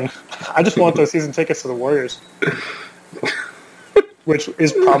 Amen. I just want those season tickets to the Warriors. Which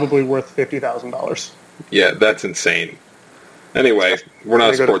is probably worth $50,000. Yeah, that's insane. Anyway, we're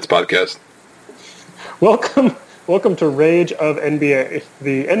not a sports podcast. Welcome to Rage of NBA,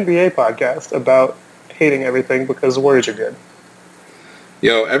 the NBA podcast about hating everything because the Warriors are good.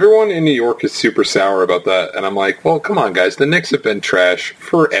 Yo, everyone in New York is super sour about that, and I'm like, well, come on, guys. The Knicks have been trash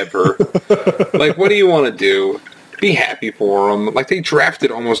forever. Like, what do you want to do? Be happy for them. Like, they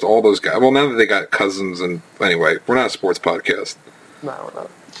drafted almost all those guys. Well, now that they got Cousins, and anyway, we're not a sports podcast. No, we're not.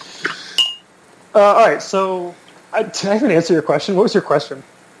 All right, so did I even answer your question? What was your question?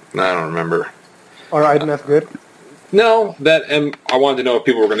 No, I don't remember. Are IDNF good? No, I wanted to know if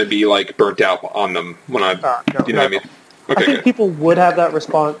people were going to be like burnt out on them when I, no, you know what I mean? Okay, I think people would have that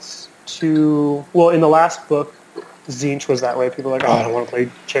response to, well, in the last book, Tzeentch was that way. People are like, I don't want to play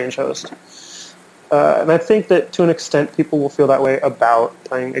Change Host. And I think that to an extent, people will feel that way about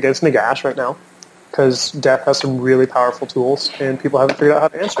playing against Nagash right now, because Death has some really powerful tools, and people haven't figured out how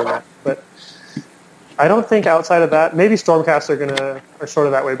to answer that. But I don't think outside of that, maybe Stormcast are sort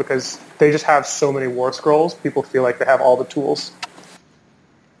of that way because they just have so many War Scrolls. People feel like they have all the tools.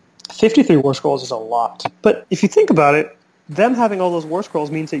 53 War Scrolls is a lot. But if you think about it, them having all those War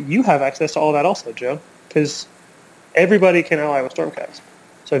Scrolls means that you have access to all of that also, Joe, because everybody can ally with Stormcast.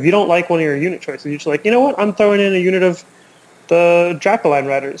 So if you don't like one of your unit choices, you're just like, you know what, I'm throwing in a unit of the Dracoline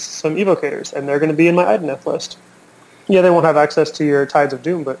Riders, some Evocators, and they're going to be in my IDNF list. Yeah, they won't have access to your Tides of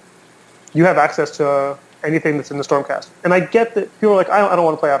Doom, but you have access to anything that's in the Stormcast. And I get that people are like, I don't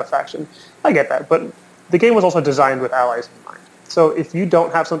want to play out of faction. I get that, but the game was also designed with allies in mind. So if you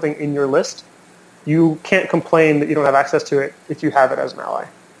don't have something in your list, you can't complain that you don't have access to it if you have it as an ally.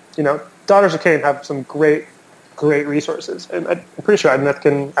 You know, Daughters of Cain have some great resources, and I'm pretty sure IDNF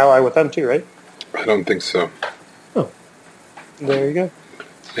can ally with them too, right? I don't think so. Oh, there you go.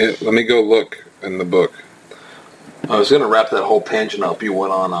 Yeah, let me go look in the book. I was going to wrap that whole tangent up you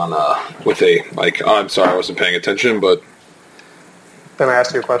went on with a, like, I'm sorry I wasn't paying attention, but... Then I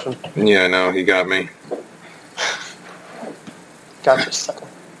asked you a question. Yeah, I know, he got me. Gotcha, sucker.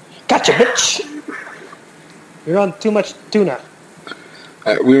 Gotcha, bitch! You're on too much tuna.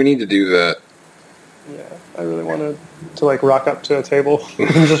 We need to do that. Yeah, I really wanted to, like, rock up to a table and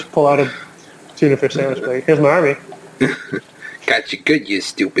just pull out a tuna fish sandwich. Like, here's my army. Got you good, you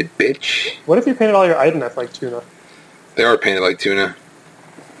stupid bitch. What if you painted all your IDNF like tuna? They are painted like tuna.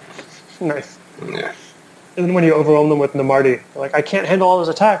 Nice. Yeah. And then when you overwhelm them with Namarti, they're like, I can't handle all those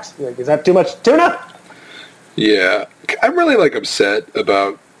attacks. You're like, is that too much tuna? Yeah. I'm really, like, upset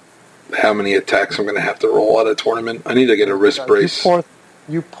about how many attacks I'm going to have to roll at a tournament. I need to get a wrist brace.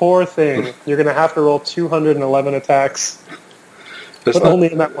 You poor thing. You're going to have to roll 211 attacks. But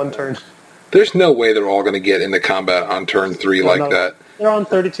only in that one turn. There's no way they're all going to get into combat on turn 3 that. They're on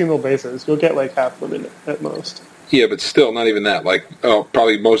 32 mil bases. You'll get like half of them at most. Yeah, but still, not even that. Like,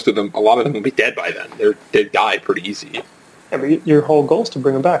 probably most of them, a lot of them will be dead by then. They die pretty easy. Yeah, but your whole goal is to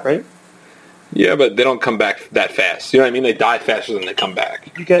bring them back, right? Yeah, but they don't come back that fast. You know what I mean? They die faster than they come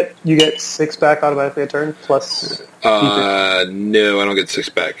back. You get 6 back automatically a turn, plus... No, I don't get 6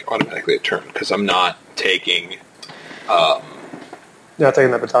 back automatically a turn, because I'm not taking... You're not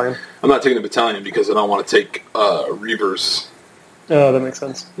taking that battalion? I'm not taking the battalion because I don't want to take Reavers. Oh, that makes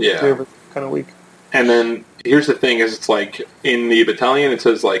sense. Yeah. Reavers kind of weak. And then here's the thing: is it's like in the battalion, it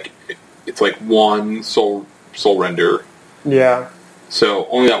says like it's like one soul render. Yeah. So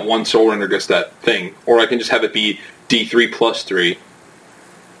only that one soul render gets that thing, or I can just have it be D3 plus 3,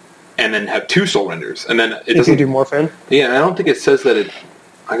 and then have 2 soul renders, and then it doesn't do morphin. Yeah, I don't think it says that it.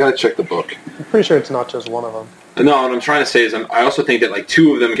 I gotta check the book. I'm pretty sure it's not just one of them. No, what I'm trying to say is I also think that like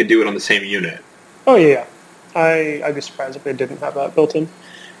 2 of them can do it on the same unit. Oh yeah. I'd be surprised if they didn't have that built in,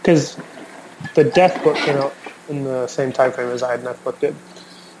 because the Death book came out in the same time frame as IDNF book did,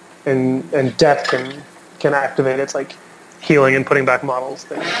 and Death can activate its like healing and putting back models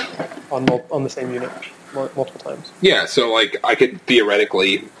thing on the same unit multiple times. Yeah, so like I could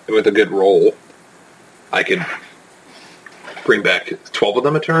theoretically, with a good roll, I could bring back 12 of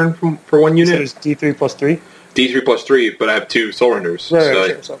them a turn for one unit. So there's D3 plus 3? D3 plus 3, but I have 2 soul renders. Right, so,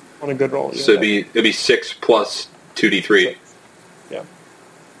 sure. So on a good roll. So it'd be 6 plus 2D3. Yeah.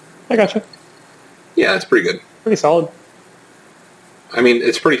 I gotcha. Yeah, that's pretty good. Pretty solid. I mean,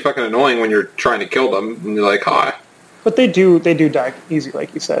 it's pretty fucking annoying when you're trying to kill them, and you're like, hi. But they do die easy,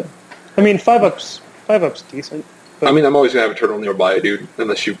 like you said. I mean, 5-up's decent. I mean, I'm always going to have a turtle nearby, dude,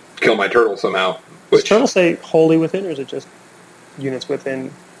 unless you kill my turtle somehow. Does turtle say wholly within, or is it just units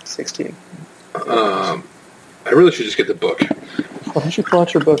within 16? I really should just get the book. Why don't you pull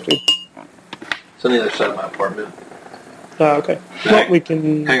out your book, dude? It's on the other side of my apartment. Okay. Well, we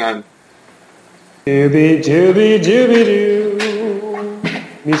can... Hang on. Dooby dooby dooby doo.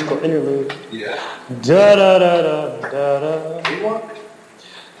 Musical interlude. Yeah. Da da da da da da.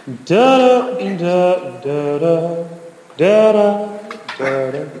 Da da da da da da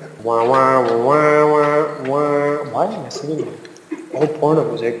da da. Wah wah wah wah wah. Why am I singing old porno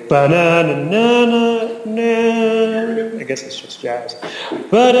music? Banana na na na. I guess it's just jazz.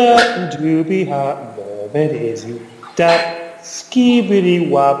 Ba da dooby ha love it is you. Da skibidi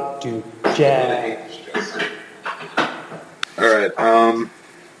wop doo jazz. All right.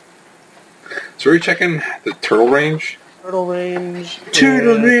 So are we checking the turtle range? Turtle range.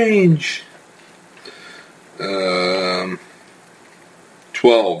 Range.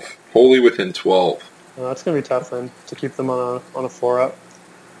 12. Wholly within 12. Well, that's going to be tough then to keep them on a 4-up.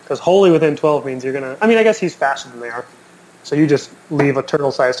 Because wholly within 12 means you're going to... I mean, I guess he's faster than they are. So you just leave a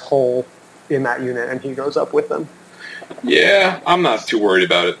turtle-sized hole in that unit and he goes up with them. Yeah, I'm not too worried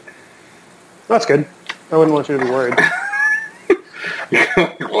about it. That's good. I wouldn't want you to be worried.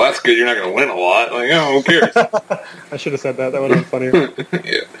 Well, that's good. You're not going to win a lot. Like, oh, who cares? I should have said that. That would have been funnier.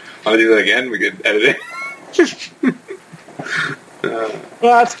 Yeah. Want to do that again? We could edit it. Well,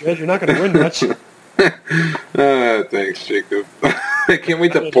 that's good. You're not going to win much. Thanks, Jacob. I can't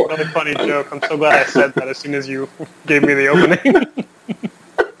wait to pour. Another funny joke. I'm so glad I said that as soon as you gave me the opening.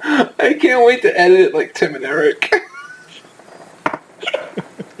 I can't wait to edit it like Tim and Eric.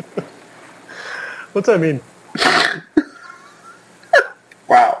 What's that mean?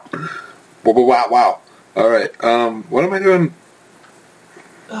 Wow. Wow. All right. What am I doing?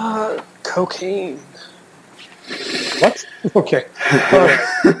 Cocaine. What? Okay. All right.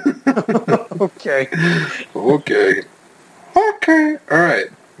 Okay. All right.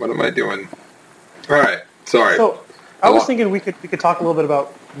 What am I doing? All right. Sorry. So, I was thinking we could talk a little bit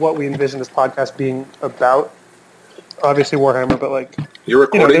about what we envision this podcast being about. Obviously Warhammer, but like... You're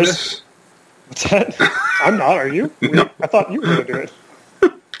recording this? What's that? I'm not, are you? No. I thought you were going to do it.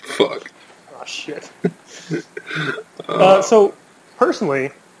 Fuck. Oh, shit. So,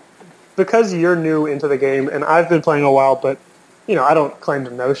 personally, because you're new into the game, and I've been playing a while, but, I don't claim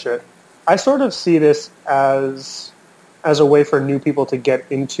to know shit, I sort of see this as a way for new people to get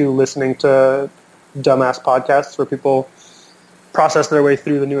into listening to dumbass podcasts where people process their way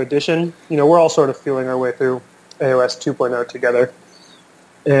through the new edition. We're all sort of feeling our way through AOS 2.0 together.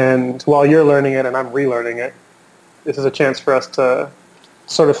 And while you're learning it and I'm relearning it, this is a chance for us to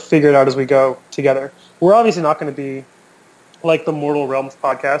sort of figure it out as we go together. We're obviously not going to be like the Mortal Realms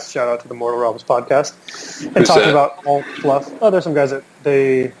podcast. Shout out to the Mortal Realms podcast. And talk about all fluff. Oh, there's some guys that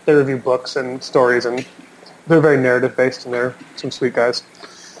they review books and stories, and they're very narrative based, and they're some sweet guys.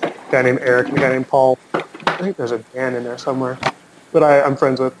 A guy named Eric and a guy named Paul. I think there's a Dan in there somewhere. But I'm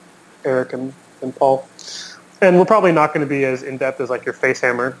friends with Eric and Paul. And we're probably not going to be as in-depth as like your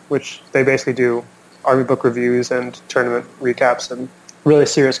Facehammer, which they basically do army book reviews and tournament recaps and really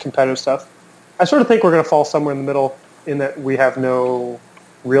serious competitive stuff. I sort of think we're going to fall somewhere in the middle in that we have no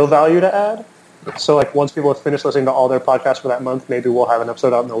real value to add. So like once people have finished listening to all their podcasts for that month, maybe we'll have an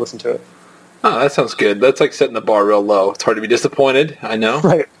episode out and they'll listen to it. Oh, that sounds good. That's like setting the bar real low. It's hard to be disappointed, I know.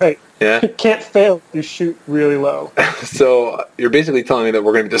 Right. Yeah. Can't fail if you shoot really low. So you're basically telling me that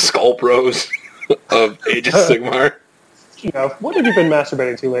we're going to be the Skull Bros of Age of Sigmar. What have you been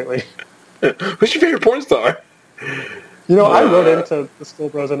masturbating to lately? Who's your favorite porn star? You know, I wrote into the School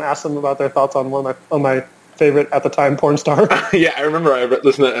Bros and asked them about their thoughts on on my favorite at the time porn star. Yeah, I remember I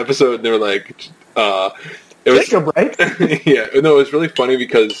listened to that episode and they were like, it was, Jacob, right? yeah, no, it was really funny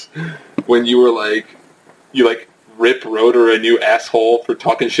because when you were like, you like Rip Roder a new asshole for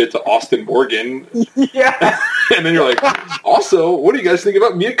talking shit to Austin Morgan. Yeah. And then you're like, also, what do you guys think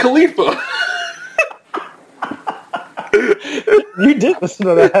about Mia Khalifa? You did listen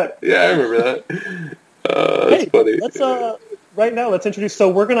to that. Yeah, I remember that. That's funny. Let's introduce. So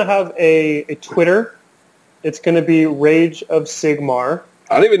we're gonna have a Twitter. It's gonna be Rage of Sigmar.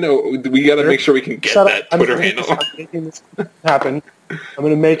 I don't even know. We got to make sure we can get that Twitter handle. I'm making this happen. I'm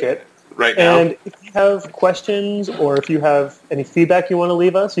gonna make it right now. And if you have questions or if you have any feedback you want to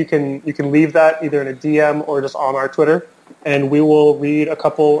leave us, you can leave that either in a DM or just on our Twitter, and we will read a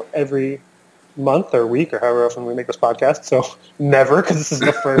couple every month or week or however often we make this podcast. So never, because this is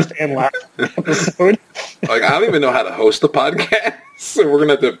the first and last episode. Like, I don't even know how to host a podcast, so we're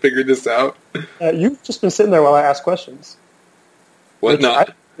gonna have to figure this out. You've just been sitting there while I ask questions. What? No,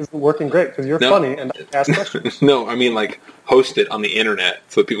 it's working great because you're funny and I ask questions. No, I mean like host it on the internet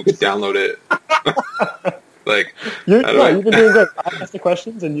so people can download it. Like, you've been doing great. I ask the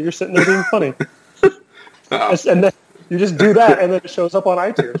questions and you're sitting there being funny. And then you just do that, and then it shows up on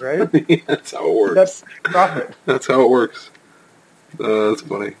iTunes, right? Yeah, that's how it works. That's profit. That's how it works. That's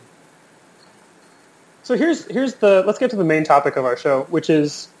funny. So here's let's get to the main topic of our show, which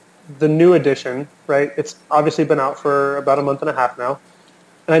is the new edition, right? It's obviously been out for about a month and a half now.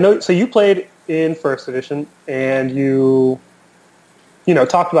 And I know, so you played in first edition, and you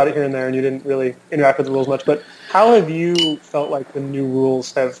talked about it here and there, and you didn't really interact with the rules much, but how have you felt like the new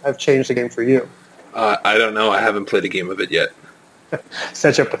rules have changed the game for you? I don't know. I haven't played a game of it yet.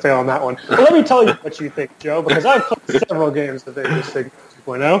 Set you up to fail on that one. Well, let me tell you what you think, Joe, because I've played several games of Age of Sigmar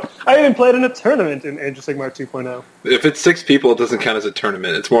 2.0. I even played in a tournament in Age of Sigmar 2.0. If it's 6 people, it doesn't count as a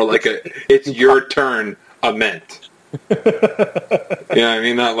tournament. It's more like it's your turn event. Yeah, I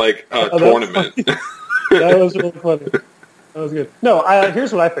mean, not like a tournament. That was really funny. That was good. No,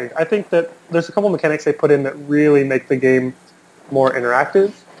 here's what I think. I think that there's a couple mechanics they put in that really make the game more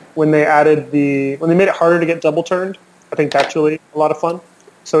interactive. When they made it harder to get double turned, I think that's really a lot of fun.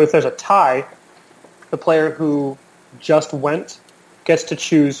 So if there's a tie, the player who just went gets to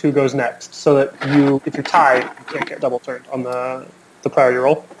choose who goes next. So that if you tie, you can't get double turned on the priority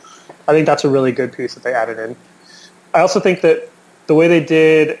roll. I think that's a really good piece that they added in. I also think that the way they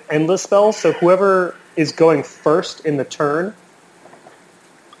did endless spells, so whoever is going first in the turn,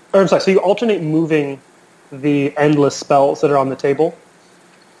 so you alternate moving the endless spells that are on the table,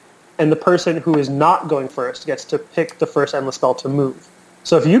 and the person who is not going first gets to pick the first endless spell to move.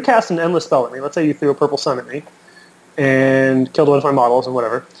 So if you cast an endless spell at me, let's say you threw a purple sun at me and killed one of my models or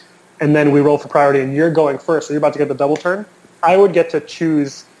whatever, and then we roll for priority and you're going first, so you're about to get the double turn, I would get to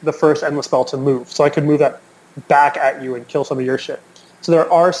choose the first endless spell to move. So I could move that back at you and kill some of your shit. So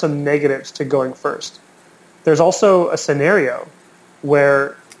there are some negatives to going first. There's also a scenario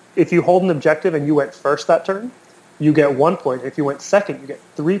where if you hold an objective and you went first that turn, you get 1 point. If you went second, you get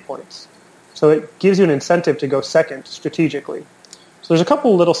 3 points. So it gives you an incentive to go second strategically. So there's a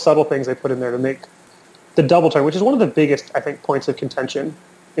couple little subtle things they put in there to make the double turn, which is one of the biggest, I think, points of contention,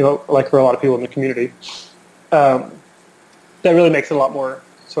 like for a lot of people in the community. That really makes it a lot more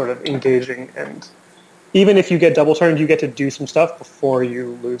sort of engaging, and even if you get double turned, you get to do some stuff before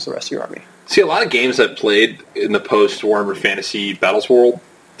you lose the rest of your army. See, a lot of games I've played in the post-Warhammer Fantasy Battles world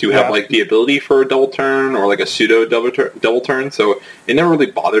do have like the ability for a double turn or like a pseudo double turn, so it never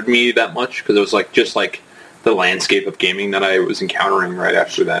really bothered me that much because it was like just like the landscape of gaming that I was encountering right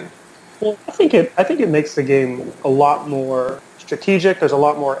after then. Well, I think it makes the game a lot more strategic. There's a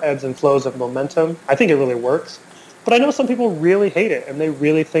lot more ebbs and flows of momentum. I think it really works. But I know some people really hate it, and they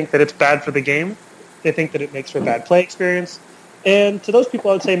really think that it's bad for the game. They think that it makes for a bad play experience. And to those people,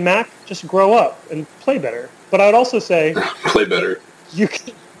 I would say, Mac, just grow up and play better. But I would also say... play better. You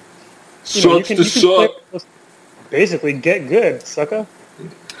can... Sucks to suck. Basically, get good, sucker.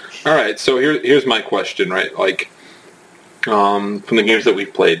 All right, so here's my question, right? Like, from the games that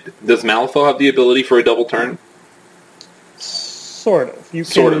we've played, does Malifaux have the ability for a double turn? Sort of. You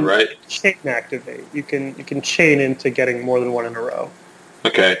can sort of, right? Chain activate. You can chain into getting more than one in a row.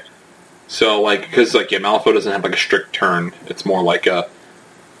 Okay. So, like, because, like, yeah, Malifaux doesn't have, like, a strict turn. It's more like a,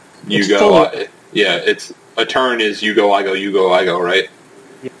 it's, a turn is you go, I go, right?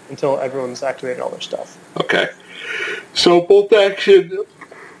 Yeah, until everyone's activated all their stuff. Okay. So, bolt action,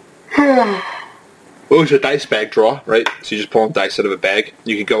 it's a dice bag draw, right? So you just pull a dice out of a bag.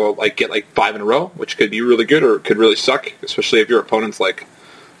 You can go, like, get, like, 5 in a row, which could be really good or it could really suck, especially if your opponent's, like,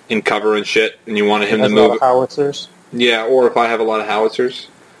 in cover and shit, and you want him to Has a lot move. of howitzers. Yeah, or if I have a lot of howitzers.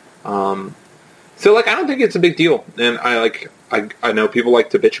 So like I don't think it's a big deal, and I know people like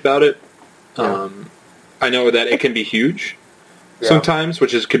to bitch about it. I know that it can be huge sometimes,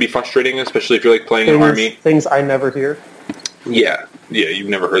 which could be frustrating, especially if you're like playing an army. Things I never hear. Yeah, you've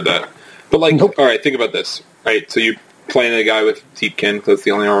never heard that. But like, Nope. all right, think about this. Right, so you're playing a guy with Deepkin, because that's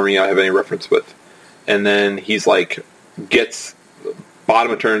the only army I have any reference with, and then he's like gets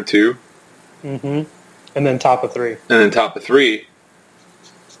bottom of turn 2, Mm-hmm. And then top of 3. and then top of 3.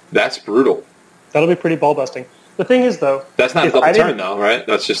 That's brutal. That'll be pretty ball busting. The thing is, though, That's not a if double I turn, didn't- though, right?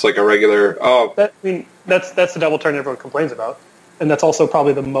 That's just like a regular. Oh, that's the double turn everyone complains about, and that's also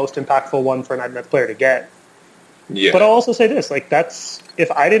probably the most impactful one for an Admeth player to get. yeah. But I'll also say this: like, that's if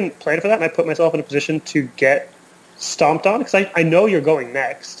I didn't plan for that, and I put myself in a position to get stomped on, because I know you're going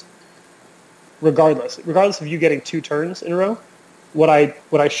next, regardless of you getting 2 turns in a row. What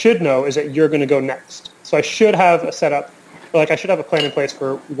I should know is that you're going to go next, so I should have a setup. Like, I should have a plan in place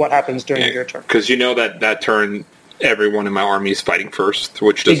for what happens during your turn. Because you know that turn, everyone in my army is fighting first,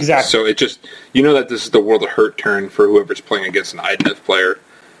 which doesn't. Exactly. So it just, you know that this is the World of Hurt turn for whoever's playing against an Idoneth player.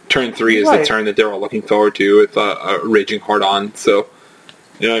 Turn 3 is the Right. turn that they're all looking forward to with raging hard on. So,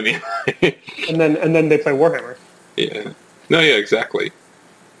 you know what I mean? And then they play Warhammer. Yeah. No, yeah, exactly.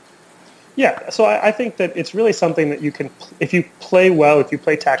 Yeah, so I think that it's really something that you can, if you play well, if you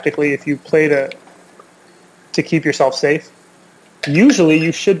play tactically, if you play to keep yourself safe, usually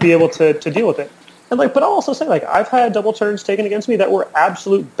you should be able to deal with it. And like, but I'll also say, like, I've had double turns taken against me that were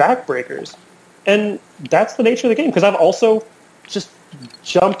absolute backbreakers, and that's the nature of the game. Because I've also just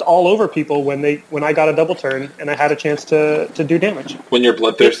jumped all over people when I got a double turn and I had a chance to do damage. When you're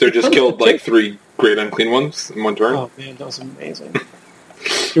Bloodthirster just killed like 3 great unclean ones in one turn. Oh man, that was amazing.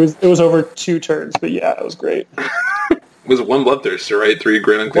 It was over 2 turns, but yeah, it was great. It was 1 Bloodthirster, right? 3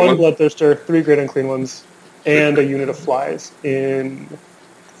 great unclean One ones? Bloodthirster, 3 great unclean ones, and a unit of flies in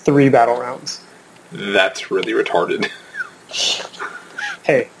 3 battle rounds. That's really retarded.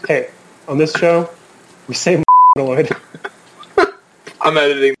 Hey, on this show, we say Lloyd. I'm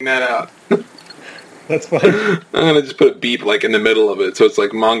editing that out. That's fine. I'm gonna just put a beep like in the middle of it, so it's like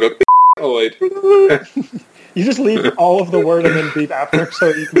Mongo Lloyd. You just leave all of the word and then beep after, so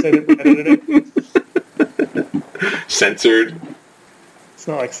you can say that we edited it. Censored. It's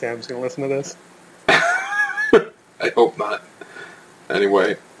not like Sam's going to listen to this. I hope not.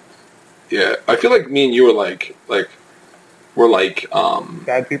 Anyway, yeah, I feel like me and you are we're like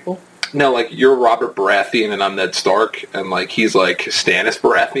Bad people? no, like you're Robert Baratheon and I'm Ned Stark, and like he's like Stannis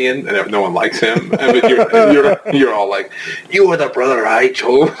Baratheon, and no one likes him. But you're all like, you are the brother I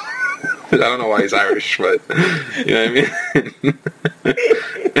chose. I don't know why he's Irish, but you know what I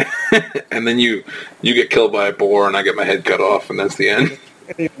mean. And then you get killed by a boar, and I get my head cut off, and that's the end.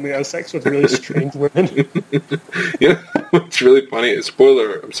 And you only have sex with really strange women. You know what's really funny?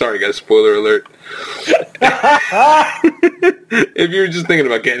 I'm sorry guys, spoiler alert. If you're just thinking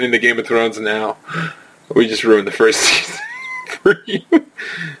about getting into Game of Thrones now, we just ruined the first season for you.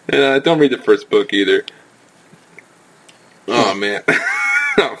 And don't read the first book either. Oh man.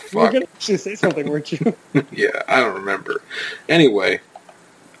 Oh You were fuck. going to actually say something, weren't you? Yeah, I don't remember. Anyway,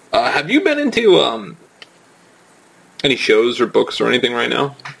 have you been into any shows or books or anything right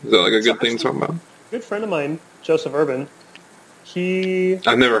now? Is that like a good thing to talk about? A good friend of mine, Joseph Urban,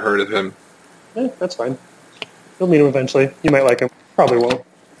 I've never heard of him. that's fine. You'll meet him eventually. You might like him. Probably won't.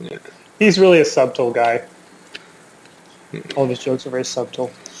 Yeah. He's really a subtle guy. All of his jokes are very subtle.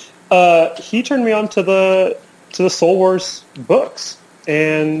 He turned me on to the Soul Wars books,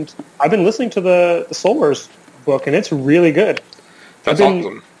 and I've been listening to the Soul Wars book, and it's really good. That's I've been-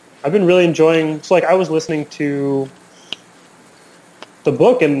 awesome. I've been really enjoying. So, like, I was listening to the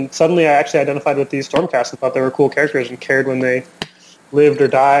book, and suddenly I actually identified with these Stormcast and thought they were cool characters and cared when they lived or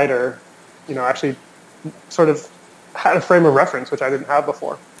died, or actually sort of had a frame of reference, which I didn't have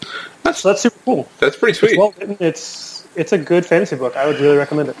before. So that's super cool. That's pretty sweet. It's well written. It's a good fantasy book. I would really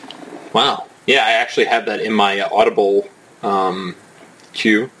recommend it. Wow. Yeah, I actually have that in my Audible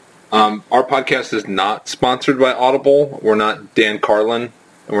queue. Our podcast is not sponsored by Audible. We're not Dan Carlin,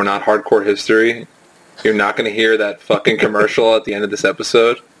 and we're not Hardcore History. You're not going to hear that fucking commercial at the end of this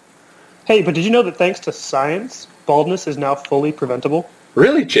episode. Hey, but did you know that thanks to science, baldness is now fully preventable?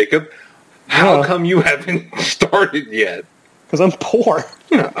 Really, Jacob? How Yeah. come you haven't started yet? Because I'm poor.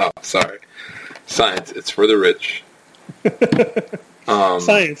 Oh, sorry. Science, it's for the rich.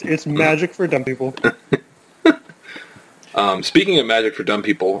 Science, it's magic for dumb people. Speaking of magic for dumb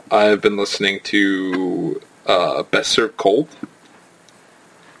people, I've been listening to Best Served Cold.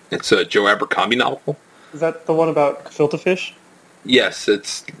 It's a Joe Abercrombie novel. Is that the one about gefilte fish? Yes,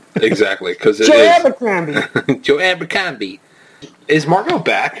 it's Exactly, because it Joe is Abercrombie. Joe Abercrombie. Is Margot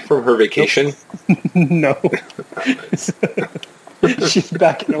back from her vacation? No. She's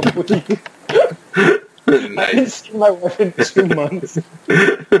back in a week. I haven't Nice. seen my wife in 2 months.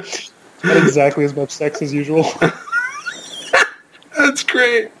 Not exactly as much sex as usual. That's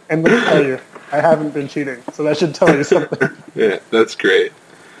great. And let me tell you, I haven't been cheating, so that should tell you something. Yeah, that's great.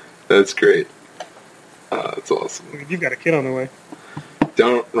 That's great. That's awesome. You've got a kid on the way.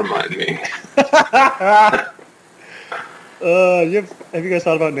 Don't remind me. Have you guys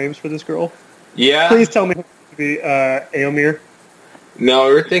thought about names for this girl? Yeah. Please tell me to be Aomir. No,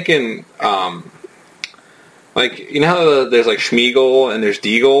 we were thinking, like, you know how there's like Schmeagol and there's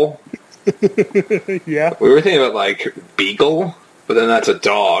Deagle? Yeah. We were thinking about like Beagle, but then that's a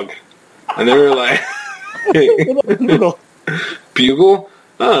dog. And then we were like, Google. Bugle?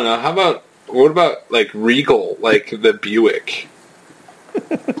 I don't know. What about like Regal, like the Buick?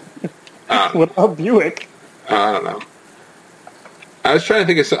 What about Buick? I don't know. I was trying to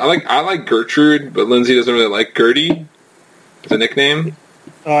think of something. I like Gertrude, but Lindsay doesn't really like Gertie. It's a nickname.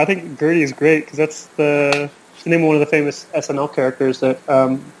 Oh, I think Gertie is great because that's the name of one of the famous SNL characters that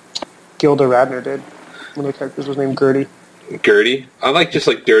Gilda Radner did. One of the characters was named Gertie. Gertie. I like just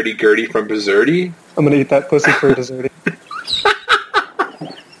like Dirty Gertie from Berserty. I'm gonna eat that pussy for dessert.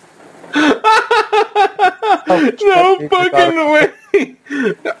 No fucking way.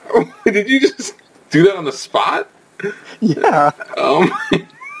 Did you just do that on the spot? Yeah. Oh my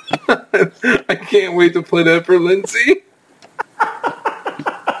God. I can't wait to play that for Lindsay.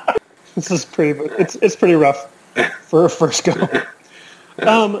 This is pretty. It's pretty rough for a first go.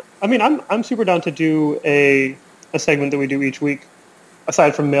 I mean, I'm super down to do a segment that we do each week,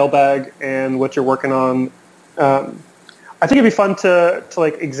 aside from mailbag and what you're working on. I think it'd be fun to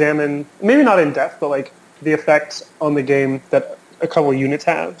like examine, maybe not in depth, but like the effects on the game that a couple units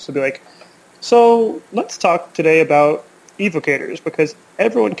have. So be like, so let's talk today about evocators, because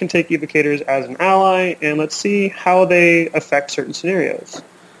everyone can take evocators as an ally, and let's see how they affect certain scenarios.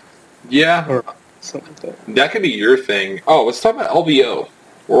 Yeah. Or something like that. That could be your thing. Oh, let's talk about LVO.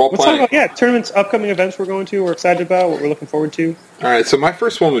 We're all Let's playing. talk about, tournaments, upcoming events we're going to, we're excited about, what we're looking forward to. All right, so my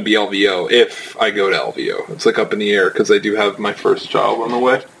first one would be LVO if I go to LVO. It's like up in the air because I do have my first child on the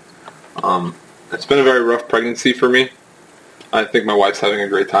way. It's been a very rough pregnancy for me. I think my wife's having a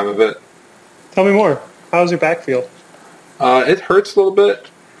great time of it. Tell me more. How's your back feel? It hurts a little bit.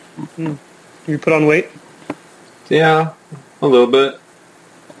 You put on weight? Yeah, a little bit.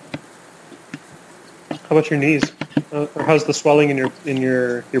 How about your knees? Or how's the swelling in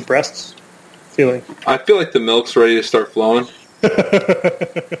your breasts feeling? I feel like the milk's ready to start flowing.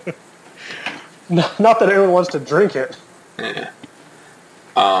 Not that anyone wants to drink it. Yeah.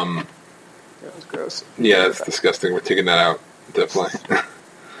 That was gross. Yeah, that's disgusting. We're taking that out. Definitely.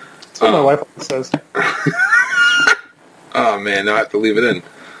 That's what my wife always says. Oh, man, now I have to leave it in.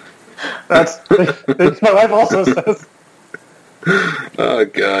 That's what my wife also says. Oh,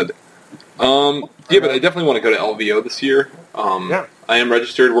 God. Yeah, but I definitely want to go to LVO this year. Yeah. I am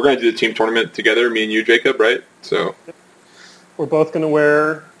registered. We're going to do the team tournament together, me and you, Jacob, right? So, We're both going to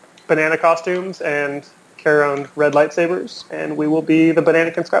wear banana costumes and carry around red lightsabers, and we will be the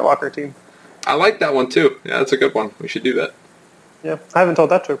Bananakin Skywalker team. I like that one, too. Yeah, that's a good one. We should do that. Yeah, I haven't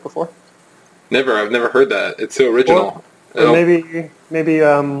told that joke before. Never. I've never heard that. It's so original. Or maybe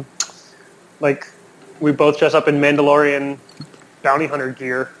like we both dress up in Mandalorian bounty hunter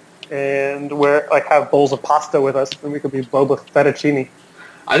gear and have bowls of pasta with us, and we could be Boba Fettuccine.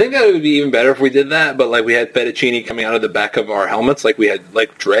 I think that would be even better if we did that, but like we had fettuccine coming out of the back of our helmets, like we had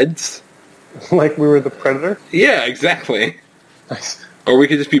like dreads. Like we were the Predator. Yeah, exactly. Nice. Or we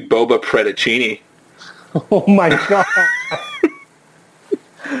could just be Boba Fettuccine. Oh my god.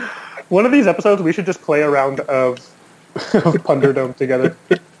 One of these episodes, we should just play a round of Punderdome together.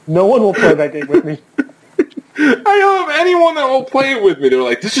 No one will play that game with me. I don't have anyone that will play it with me. They're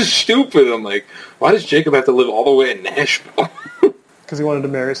like, this is stupid. I'm like, why does Jacob have to live all the way in Nashville? Because he wanted to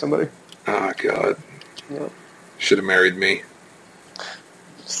marry somebody. Oh, God. Yeah. Should have married me.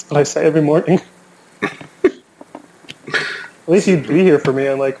 That's what I say every morning. At least you'd be here for me,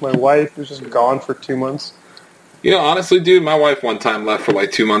 unlike my wife who's just gone for 2 months. You know, honestly, dude, my wife one time left for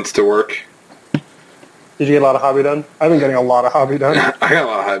like 2 months to work. Did you get a lot of hobby done? I've been getting a lot of hobby done. I got a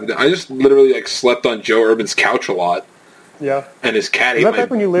lot of hobby done. I just literally like slept on Joe Urban's couch a lot. Yeah. And his cat Was ate that my... back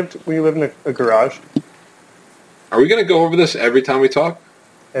when you lived in a garage? Are we going to go over this every time we talk?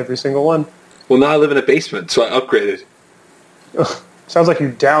 Every single one. Well, now I live in a basement, so I upgraded. Sounds like you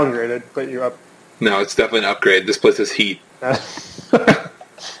downgraded, but you up. No, it's definitely an upgrade. This place has heat.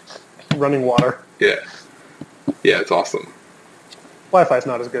 Running water. Yeah. Yeah, it's awesome. Wi-Fi's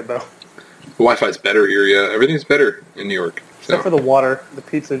not as good, though. The Wi-Fi's better here, yeah. Everything's better in New York. Except for the water. The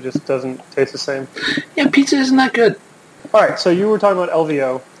pizza just doesn't taste the same. Yeah, pizza isn't that good. All right, so you were talking about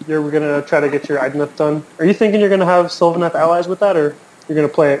LVO. You're going to try to get your IDNF done. Are you thinking you're going to have Sylvaneth allies with that, or you're going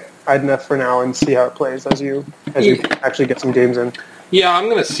to play it IDNF for now and see how it plays as you actually get some games in? Yeah, I'm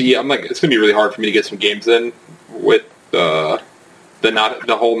gonna see. It's gonna be really hard for me to get some games in with the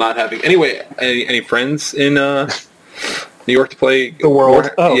whole not having. Anyway, any friends in New York to play the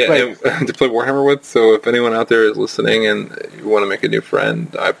world? right. To play Warhammer with. So if anyone out there is listening and you want to make a new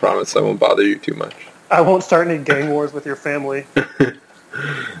friend, I promise I won't bother you too much. I won't start any gang wars with your family.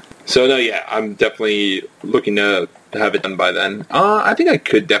 So no, yeah, I'm definitely looking to have it done by then. I think I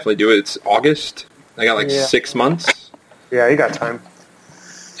could definitely do it. It's August. I got 6 months. Yeah, you got time.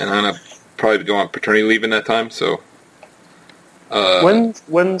 And I'm gonna probably go on paternity leave in that time. So,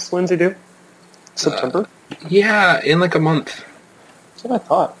 when's he due? September? Yeah, in like a month. That's what I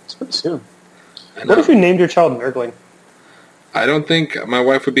thought. It's pretty soon. What if you named your child Nurgling? I don't think my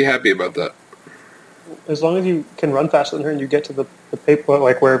wife would be happy about that. As long as you can run faster than her and you get to the paper,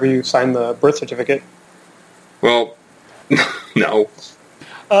 like wherever you sign the birth certificate. Well, no.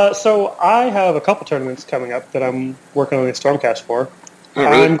 So I have a couple tournaments coming up that I'm working on a Stormcast for. Oh,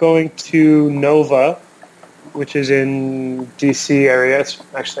 really? I'm going to Nova, which is in D.C. area. It's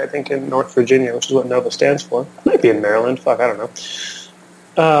actually, I think, in North Virginia, which is what Nova stands for. Might be in Maryland. Fuck, I don't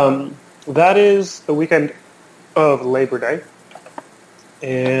know. That is the weekend of Labor Day.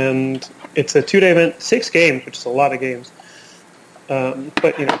 And it's a 2-day event, 6 games, which is a lot of games.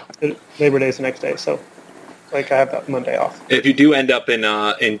 But, Labor Day is the next day, so I have that Monday off. If you do end up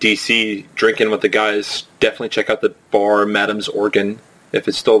in D.C. drinking with the guys, definitely check out the bar Madam's Organ. If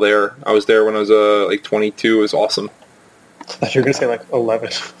it's still there. I was there when I was 22. It was awesome. I thought you were going to say 11.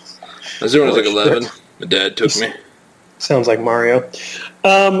 I was there when I was 11. My dad took me. Sounds like Mario.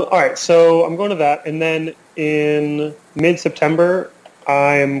 All right, so I'm going to that. And then in mid-September,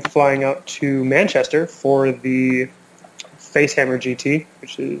 I'm flying out to Manchester for the Facehammer GT,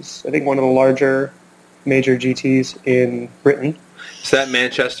 which is, I think, one of the larger major GTs in Britain. Is that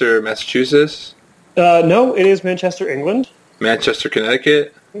Manchester, Massachusetts? No, it is Manchester, England. Manchester,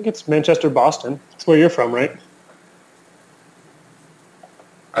 Connecticut? I think it's Manchester, Boston. That's where you're from, right?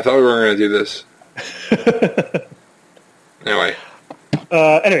 I thought we were going to do this. Anyway.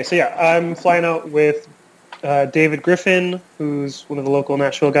 So yeah, I'm flying out with David Griffin, who's one of the local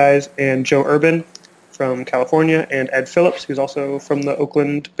Nashville guys, and Joe Urban from California, and Ed Phillips, who's also from the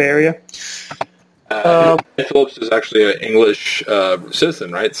Oakland Bay Area. Ed Phillips is actually an English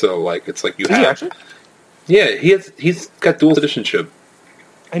citizen, right? So, it's like you have... Actually? Yeah, he's got dual citizenship.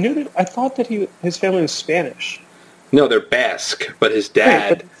 I knew that. I thought that his family was Spanish. No, they're Basque, but his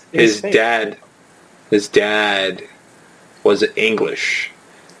dad, his dad was English.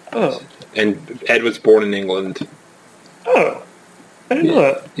 Oh. And Ed was born in England. Oh, I didn't know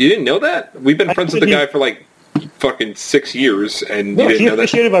that. You didn't know that? We've been friends with the guy for fucking 6 years, and you didn't know that. He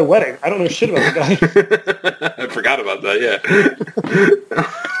officiated my wedding. I don't know shit about the guy. I forgot about that. Yeah.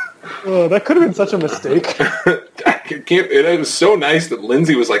 Oh, that could have been such a mistake. It was so nice that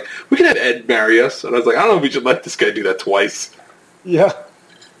Lindsay was like, "We can have Ed marry us," and I was like, "I don't know if we should let this guy do that twice." Yeah,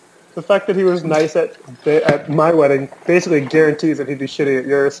 the fact that he was nice at my wedding basically guarantees that he'd be shitty at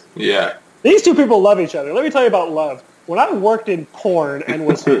yours. Yeah, these two people love each other. Let me tell you about love. When I worked in porn and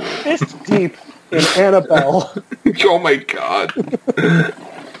was fist deep in Annabelle. Oh my god.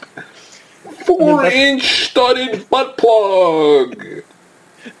 4-inch studded butt plug.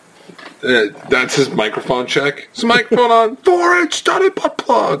 That's his microphone check. His microphone on. 4-inch studded butt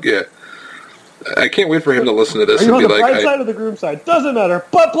plug. Yeah. I can't wait for him to listen to this and be like, the bride side or the groom side? Doesn't matter.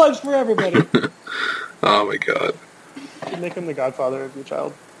 Butt plugs for everybody. Oh my god. You make him the godfather of your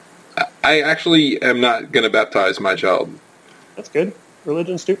child. I actually am not going to baptize my child. That's good.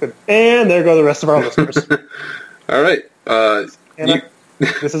 Religion's stupid. And there go the rest of our listeners. All right.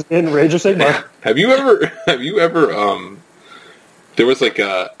 This has been Rage of Sigmar. Have you ever there was I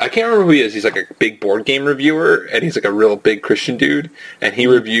can't remember who he is. He's like a big board game reviewer, and he's like a real big Christian dude. And he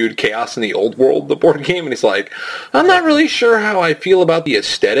reviewed Chaos in the Old World, the board game, and he's like, I'm not really sure how I feel about the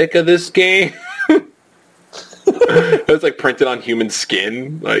aesthetic of this game. It was printed on human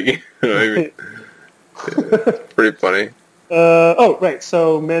skin, you know what I mean? Yeah, pretty funny. Right.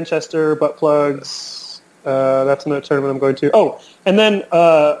 So Manchester butt plugs. That's another tournament I'm going to. Oh, and then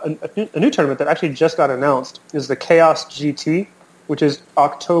a new tournament that actually just got announced is the Chaos GT, which is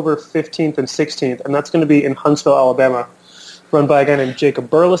October 15th and 16th, and that's going to be in Huntsville, Alabama, run by a guy named Jacob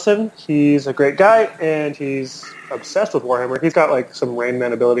Burleson. He's a great guy, and he's obsessed with Warhammer. He's got some Rain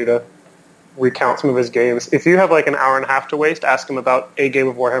Man ability to recount some of his games. If you have like an hour and a half to waste, ask him about a game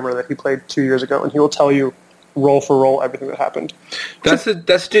of Warhammer that he played 2 years ago, and he will tell you roll for roll everything that happened. That's the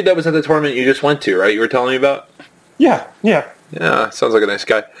dude that was at the tournament you just went to, right? You were telling me about? Yeah. Yeah, sounds like a nice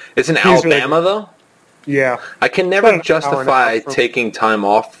guy. It's in He's Alabama, really though? Yeah. I can About never an hour and a justify half from- taking time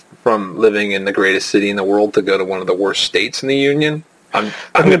off from living in the greatest city in the world to go to one of the worst states in the union.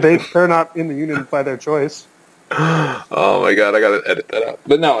 They're not in the union by their choice. Oh my god, I gotta edit that out.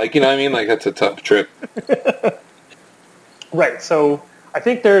 But no, like, you know what I mean? Like, that's a tough trip. Right. So I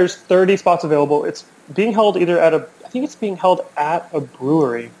think there's 30 spots available. It's being held I think it's being held at a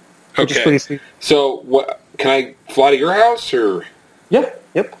brewery. Which is Okay. pretty sweet. So, what? Can I fly to your house, or? Yeah.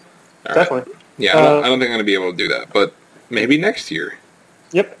 Yep. All Definitely. right. Yeah, I don't think I'm gonna be able to do that, but maybe next year.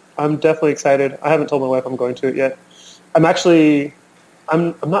 Yep. I'm definitely excited. I haven't told my wife I'm going to it yet. I'm not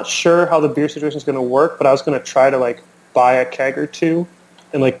sure how the beer situation is going to work, but I was going to try to like buy a keg or two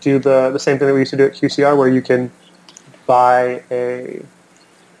and like do the same thing that we used to do at QCR, where you can buy a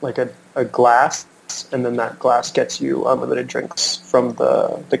glass, and then that glass gets you unlimited drinks from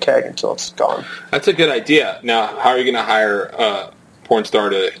the keg until it's gone. That's a good idea. Now, how are you gonna hire a porn star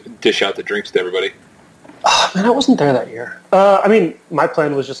to dish out the drinks to everybody? Oh, man, I wasn't there that year. I mean, my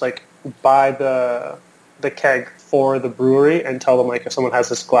plan was just like buy the keg for the brewery and tell them like if someone has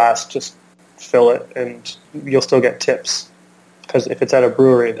this glass, just fill it and you'll still get tips. Because if it's at a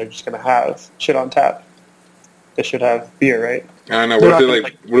brewery, they're just going to have shit on tap. They should have beer, right? I don't know. They're What not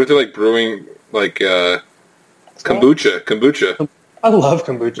if they're like brewing like kombucha? Kombucha. I love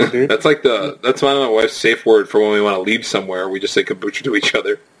kombucha, dude. That's one of my wife's safe word for when we want to leave somewhere. We just say kombucha to each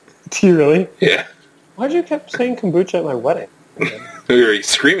other. Do you really? Yeah. Why did you keep saying kombucha at my wedding? We were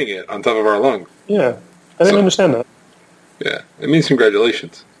screaming it on top of our lungs. Yeah. I didn't understand that. Yeah. It means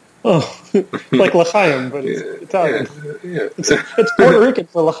congratulations. Oh, like l'chaim, but it's Italian. Yeah. It's Puerto Rican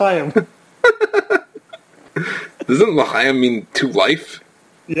for l'chaim. Doesn't l'chaim mean to life?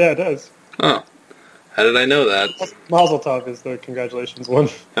 Yeah, it does. Oh. How did I know that? Mazel tov is the congratulations one.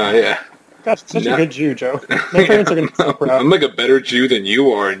 Oh, yeah. Gosh, such No. a good Jew, Joe. My parents are going to be so proud. I'm like a better Jew than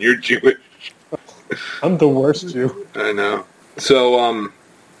you are, and you're Jewish. I'm the worst Jew. I know. So,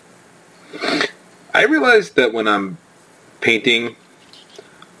 I realized that when I'm painting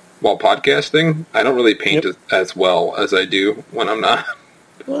while podcasting, I don't really paint as well as I do when I'm not.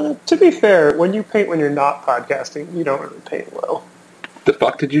 To be fair, when you paint when you're not podcasting, you don't really paint well. The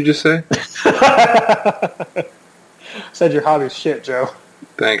fuck did you just say? Said your hobby's shit, Joe.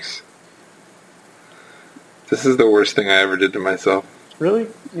 Thanks. This is the worst thing I ever did to myself. Really?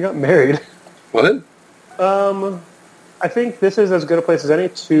 You got married? What? I think this is as good a place as any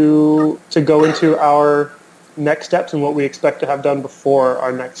to go into our next steps and what we expect to have done before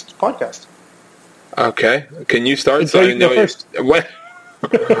our next podcast. Okay. Can you start? So you go first. What?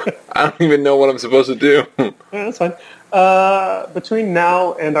 I don't even know what I'm supposed to do. Yeah, that's fine. Between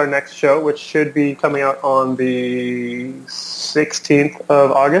now and our next show, which should be coming out on the 16th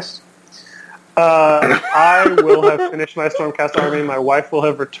of August, I will have finished my Stormcast army. My wife will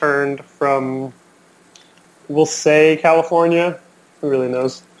have returned from, we'll say, California. Who really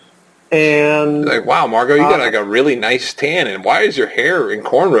knows? And Like, wow, Margot, you got like a really nice tan, and why is your hair in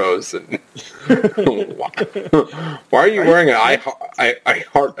cornrows? And why are you wearing an I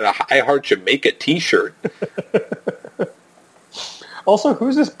Heart Jamaica T-shirt? also,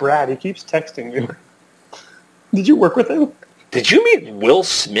 who's this Brad? He keeps texting you. Did you work with him? Did you meet Will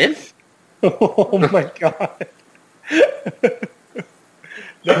Smith? Oh my god. That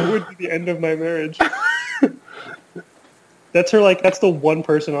would be the end of my marriage. That's the one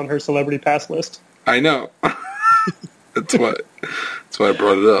person on her celebrity pass list. I know. That's why I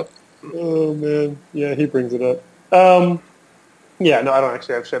brought it up. Oh man. Yeah, he brings it up. Yeah, no, I don't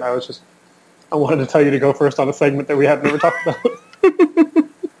actually have shit. I wanted to tell you to go first on a segment that we had never talked about.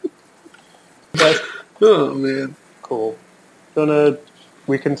 But, Oh man. cool.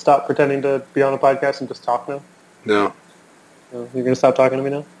 We can stop pretending to be on a podcast and just talk now? No. No, you're going to stop talking to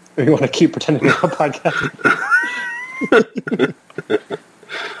me now? Or you want to keep pretending to be on a podcast?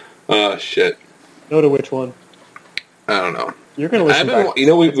 Oh shit. No to which one? I don't know. You're going to listen back. You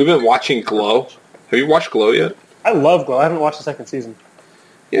know, we've been watching Glow. Have you watched Glow yet? I love Glow. I haven't watched the second season.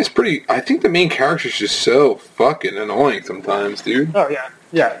 Yeah, it's pretty. I think the main character's just so fucking annoying sometimes, dude. Oh, yeah.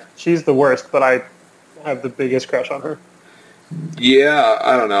 Yeah, she's the worst, but I have the biggest crush on her. Yeah,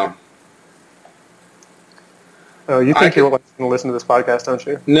 I don't know. Oh, you think you're going to listen to this podcast, don't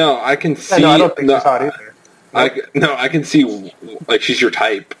you? No, I can see. Yeah, no, I don't think she's hot either. I can see, like, she's your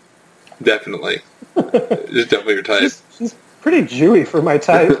type. Definitely. She's definitely your type. She's pretty Jewy for my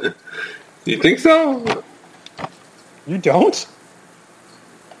type. You think so? You don't?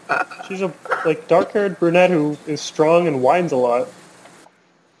 She's a dark-haired brunette who is strong and whines a lot.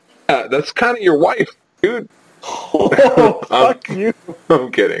 That's kind of your wife, dude. Oh, fuck you.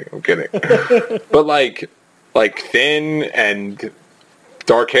 I'm kidding. But like thin and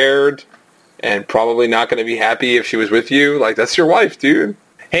dark-haired and probably not going to be happy if she was with you. Like, that's your wife, dude.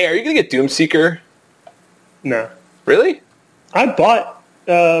 Hey, are you going to get Doomseeker? No. Really? I bought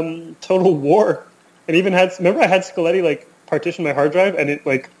Total War and even remember I had Scaletti partition my hard drive and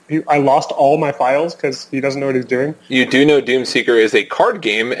I lost all my files because he doesn't know what he's doing. You do know Doomseeker is a card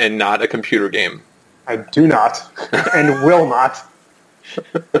game and not a computer game. I do not and will not.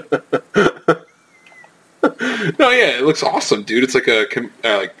 No, yeah, it looks awesome, dude. It's like a kind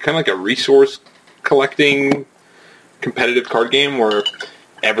of like a resource collecting competitive card game where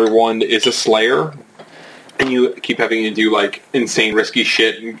everyone is a slayer, and you keep having to do like insane risky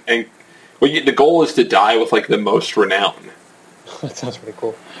shit, and the goal is to die with like the most renown. That sounds pretty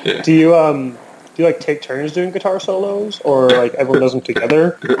cool. Yeah. Do you take turns doing guitar solos, or everyone does them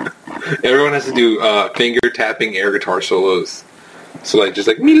together? Everyone has to do finger tapping air guitar solos. So just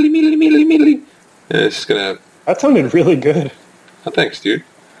meedly, meedly, meedly, meedly. And it's just gonna... That sounded really good. Oh, thanks, dude.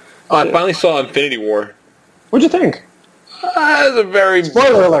 Oh, I finally saw Infinity War. What'd you think? It was a very...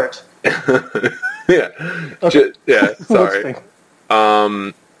 Spoiler alert! Yeah. Okay. Yeah, sorry. Let's think.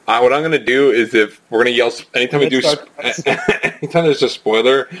 What I'm gonna do is if we're gonna yell... Anytime there's a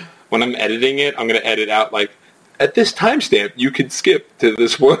spoiler, when I'm editing it, I'm gonna edit out at this timestamp, you can skip to the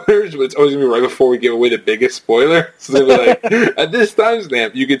spoilers, but it's always going to be right before we give away the biggest spoiler. So it's going to be at this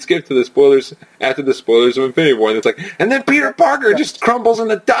timestamp, you can skip to the spoilers after the spoilers of Infinity War. And it's and then Peter Parker just crumbles in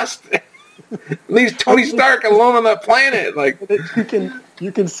the dust. Leaves Tony Stark alone on that planet.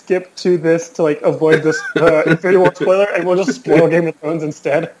 You can skip to this to avoid this Infinity War spoiler, and we'll just spoil Game of Thrones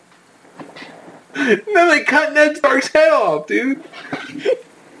instead. And then they cut Ned Stark's head off, dude.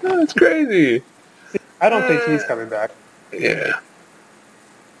 That's crazy. I don't think he's coming back. Yeah.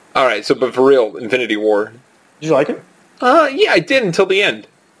 All right, but for real, Infinity War. Did you like it? Yeah, I did until the end.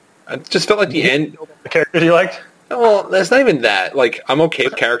 I just felt like the end... The characters you liked? Well, that's not even that. I'm okay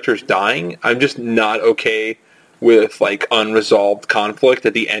with characters dying. I'm just not okay with, unresolved conflict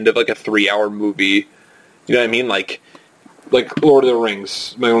at the end of, a 3-hour movie. You know what I mean? Like Lord of the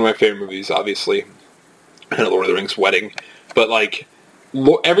Rings. One of my favorite movies, obviously. And Lord of the Rings Wedding. But,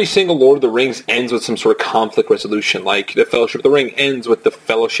 every single Lord of the Rings ends with some sort of conflict resolution. Like, the Fellowship of the Ring ends with the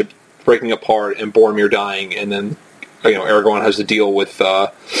Fellowship breaking apart and Boromir dying, and then, Aragorn has to deal with,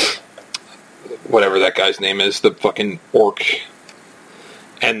 whatever that guy's name is, the fucking orc.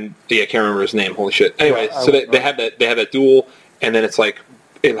 And, yeah, I can't remember his name, holy shit. Anyway, so they have that duel, and then it's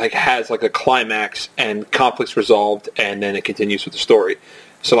it has, a climax, and conflict's resolved, and then it continues with the story.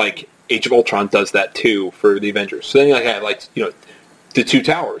 So, Age of Ultron does that, too, for the Avengers. So then you have, the Two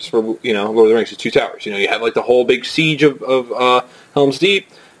Towers for Lord of the Rings. The Two Towers. You have the whole big siege of Helm's Deep,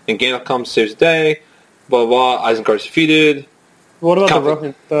 and Gandalf comes, saves the day. Blah blah. Blah. Isengard's defeated. What about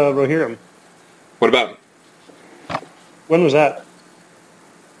the Rohirrim? What about? When was that?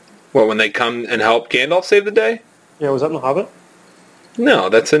 Well, when they come and help Gandalf save the day. Yeah, was that in The Hobbit? No,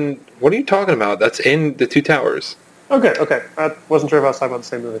 that's in. What are you talking about? That's in the Two Towers. Okay. I wasn't sure if I was talking about the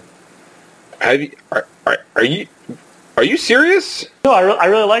same movie. Are you serious? No, I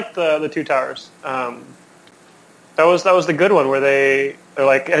really liked the Two Towers. That was the good one where they're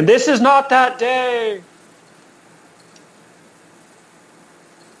and this is not that day.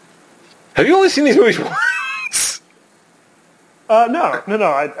 Have you only seen these movies once? No,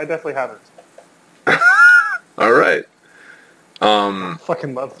 I definitely haven't. All right. I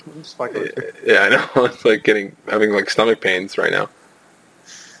fucking love them. I'm just fucking with you. Yeah, I know. It's having stomach pains right now.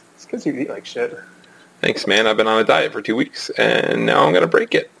 It's because you eat like shit. Thanks, man. I've been on a diet for 2 weeks, and now I'm going to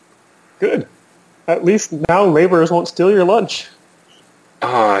break it. Good. At least now laborers won't steal your lunch.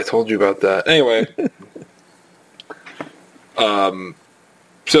 I told you about that. Anyway.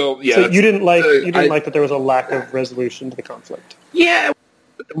 So you didn't like that there was a lack of resolution to the conflict. Yeah.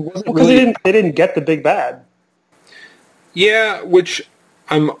 It wasn't because they didn't get the big bad. Yeah, which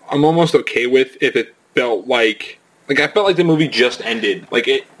I'm almost okay with if it felt like I felt like the movie just ended.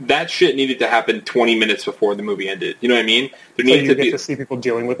 That shit needed to happen 20 minutes before the movie ended. You know what I mean? There needed to get to see people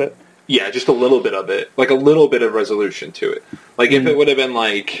dealing with it? Yeah, just a little bit of it. A little bit of resolution to it. If it would have been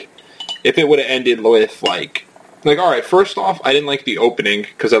if it would have ended with all right, first off, I didn't like the opening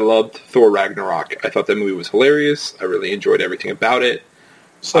because I loved Thor Ragnarok. I thought that movie was hilarious. I really enjoyed everything about it.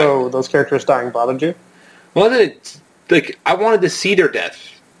 So those characters dying bothered you? Well, then I wanted to see their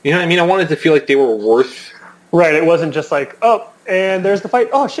death. You know what I mean? I wanted to feel like they were worth... Right, it wasn't just and there's the fight.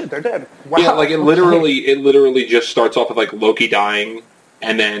 Oh shit, they're dead. Wow. Yeah, it literally just starts off with Loki dying,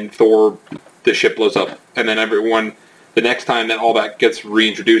 and then Thor, the ship blows up, and then everyone, the next time that all that gets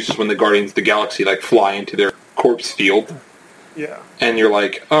reintroduced is when the Guardians of the Galaxy like fly into their corpse field. Yeah. And you're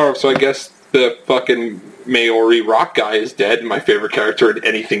like, oh, so I guess the fucking Maori rock guy is dead, my favorite character in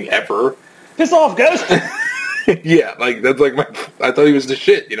anything ever. Piss off, Ghost! Yeah, like, that's like I thought he was the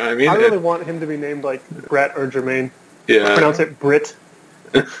shit, you know what I mean? I really want him to be named like Brett or Jermaine. Yeah. Pronounce it Brit.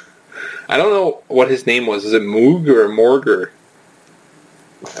 I don't know what his name was. Is it Moog or Morg?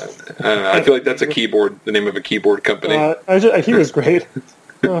 I don't know. I feel like that's the name of a keyboard company. He was great.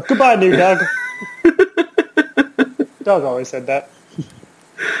 Goodbye, new Doug. Doug always said that.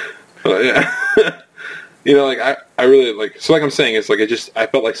 Yeah. You know, like, I really, like, so like I'm saying, it's like, I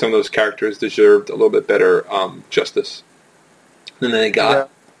felt like some of those characters deserved a little bit better justice than they got.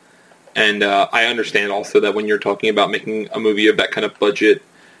 Yeah. And I understand also that when you're talking about making a movie of that kind of budget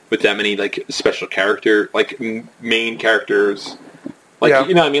with that many, like, special character, like, main characters, like,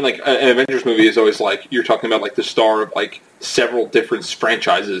 you know what I mean? Like, an Avengers movie is always, like, you're talking about, like, the star of, like, several different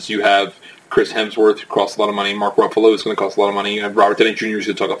franchises. You have Chris Hemsworth, who costs a lot of money. Mark Ruffalo is going to cost a lot of money. You have Robert Downey Jr., who's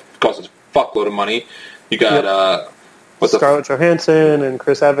going to cost a fuckload of money. You got, Scarlett Johansson and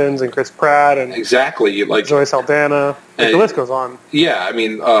Chris Evans and Chris Pratt and exactly, like Zoe Saldana. The list goes on. Yeah, I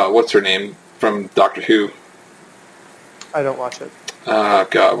mean, what's her name from Doctor Who? I don't watch it.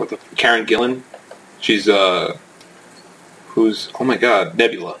 God, Karen Gillan? She's who's, oh my God,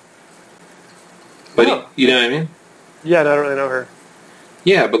 Nebula. But you know what I mean? Yeah, no, I don't really know her.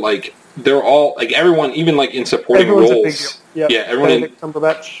 Yeah, but like they're all like everyone, even like in supporting roles. A big deal. Yep. Yeah, everyone.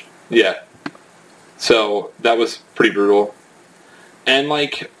 Cumberbatch. Yeah. So that was pretty brutal, and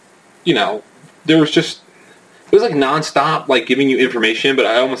like, you know, it was like nonstop, like giving you information. But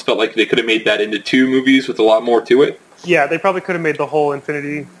I almost felt like they could have made that into 2 movies with a lot more to it. Yeah, they probably could have made the whole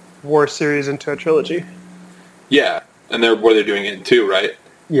Infinity War series into a trilogy. Yeah, and they're doing it in 2, right?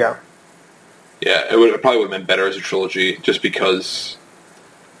 Yeah. Yeah, it probably would have been better as a trilogy, just because,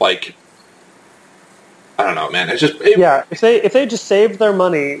 like, I don't know, man. It's just if they just saved their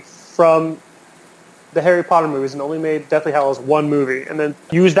money from the Harry Potter movies and only made Deathly Hallows 1 movie, and then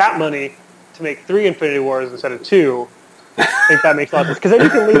used that money to make 3 Infinity Wars instead of 2, I think that makes a lot of sense. Because then you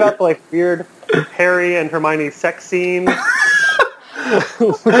can leave out the like weird Harry and Hermione sex scene, which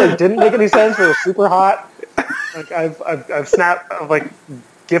like didn't make any sense, but it was super hot. Like I've like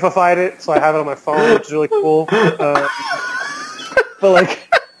gifified it, so I have it on my phone, which is really cool. But like,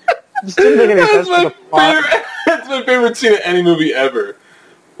 just didn't make any sense for the plot. That's my favorite scene of any movie ever.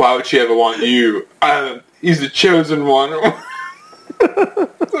 Why would she ever want you? He's the chosen one.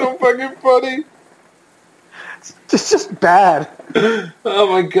 So fucking funny. It's just bad.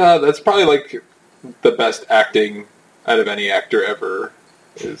 Oh my God, that's probably like the best acting out of any actor ever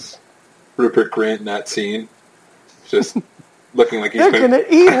is Rupert Grint in that scene. Just looking like he's they're gonna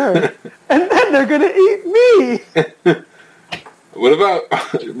eat her, and then they're gonna eat me. What about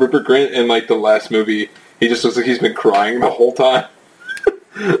Rupert Grint in like the last movie? He just looks like he's been crying the whole time.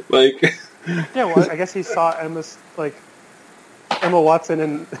 Like, yeah, well, I guess he saw Emma Watson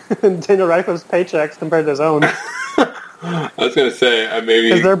and Daniel Radcliffe's paychecks compared to his own. I was gonna say maybe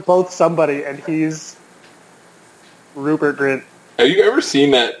because they're both somebody, and he's Rupert Grint. Have you ever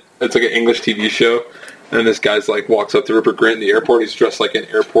seen that? It's like an English TV show, and this guy's like walks up to Rupert Grint in the airport. He's dressed like an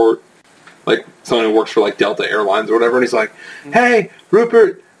airport, like someone who works for like Delta Airlines or whatever. And he's like, "Hey,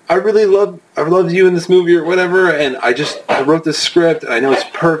 Rupert, I loved you in this movie or whatever, and I wrote this script, and I know it's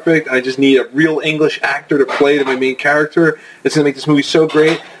perfect. I just need a real English actor to play my main character. It's going to make this movie so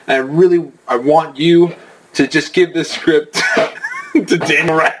great, and I want you to just give this script to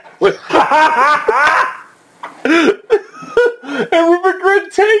Daniel Radcliffe." And Rupert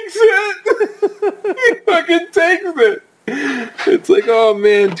Grint takes it. He fucking takes it. It's like, oh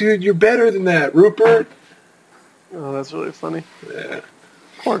man, dude, you're better than that, Rupert. Oh, that's really funny. Yeah.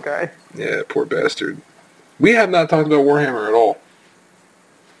 Poor guy. Yeah, poor bastard. We have not talked about Warhammer at all.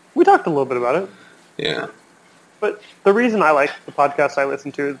 We talked a little bit about it. Yeah. But the reason I like the podcast I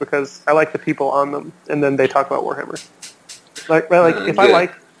listen to is because I like the people on them, and then they talk about Warhammer. If I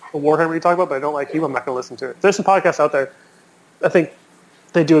like the Warhammer you talk about, but I don't like you, I'm not going to listen to it. There's some podcasts out there. I think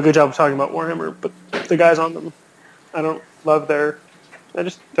they do a good job of talking about Warhammer, but the guys on them, I don't love I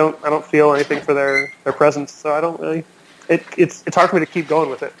don't feel anything for their presence, so I don't really... It's hard for me to keep going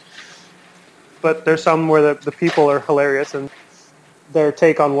with it. But there's some where the people are hilarious and their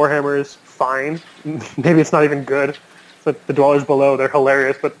take on Warhammer is fine. Maybe it's not even good. But the Dwellers Below, they're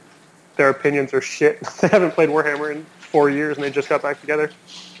hilarious, but their opinions are shit. They haven't played Warhammer in 4 years and they just got back together.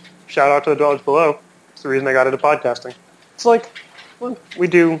 Shout out to the Dwellers Below. It's the reason I got into podcasting. It's like, well, we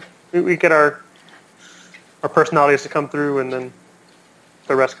get our personalities to come through, and then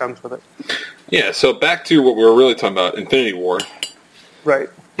the rest comes with it. Yeah, so back to what we were really talking about, Infinity War. Right.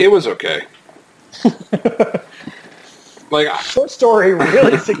 It was okay. Like, Short story,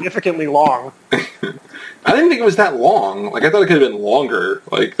 really significantly long. I didn't think it was that long. Like, I thought it could have been longer.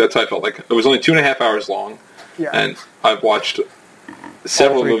 Like, that's how I felt. Like, it was only 2.5 hours long. Yeah. And I've watched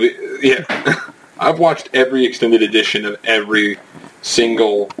several movies. Yeah. I've watched every extended edition of every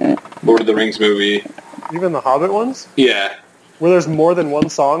single Lord of the Rings movie. Even the Hobbit ones? Yeah. Where there's more than one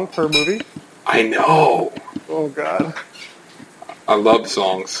song per movie? I know. Oh, God. I love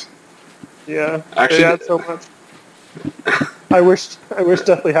songs. Yeah. Actually, they add so much. I wish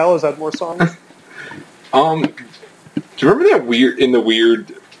Deathly Hallows had more songs. Do you remember that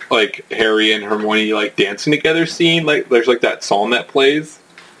weird, like, Harry and Hermione, like, dancing together scene? Like, there's, like, that song that plays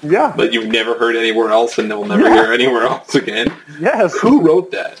Yeah. that you've never heard anywhere else and they'll never hear anywhere else again. Yes. Who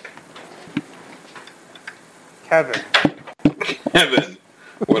wrote that? Kevin. Kevin.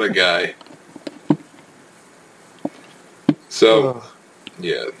 What a guy. So, Ugh.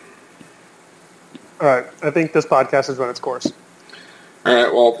 yeah. All right. I think this podcast has run its course. All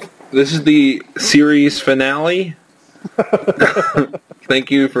right, well, this is the series finale. Thank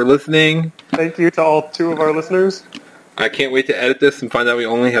you for listening. Thank you to all 2 of our listeners. I can't wait to edit this and find out we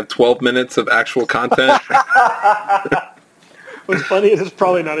only have 12 minutes of actual content. What's funny is it's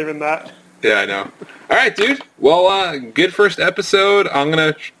probably not even that. Yeah, I know. All right, dude. Well, good first episode. I'm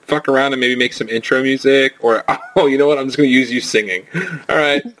going to fuck around and maybe make some intro music. Or, oh, you know what? I'm just going to use you singing. All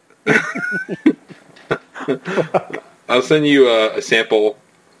right. I'll send you a sample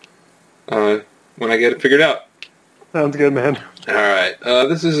when I get it figured out. Sounds good, man. All right.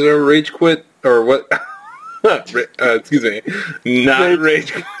 This is a Rage Quit, or what? Excuse me. Not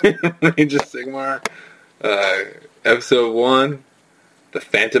Rage Quit. Rage of Sigmar. Episode 1. The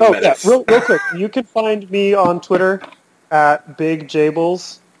Phantom Menace. Yeah, real quick. You can find me on Twitter at Big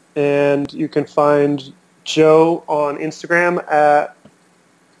Jables, and you can find Joe on Instagram at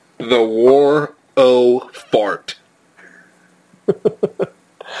The War O Fart.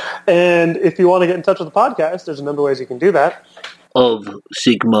 And if you want to get in touch with the podcast, there's a number of ways you can do that. Of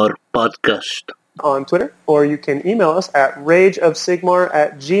Sigmar Podcast. On Twitter, or you can email us at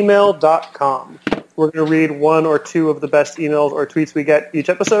rageofsigmar@gmail.com. We're going to read 1 or 2 of the best emails or tweets we get each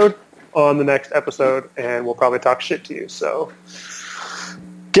episode on the next episode, and we'll probably talk shit to you. So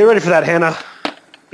get ready for that, Hannah.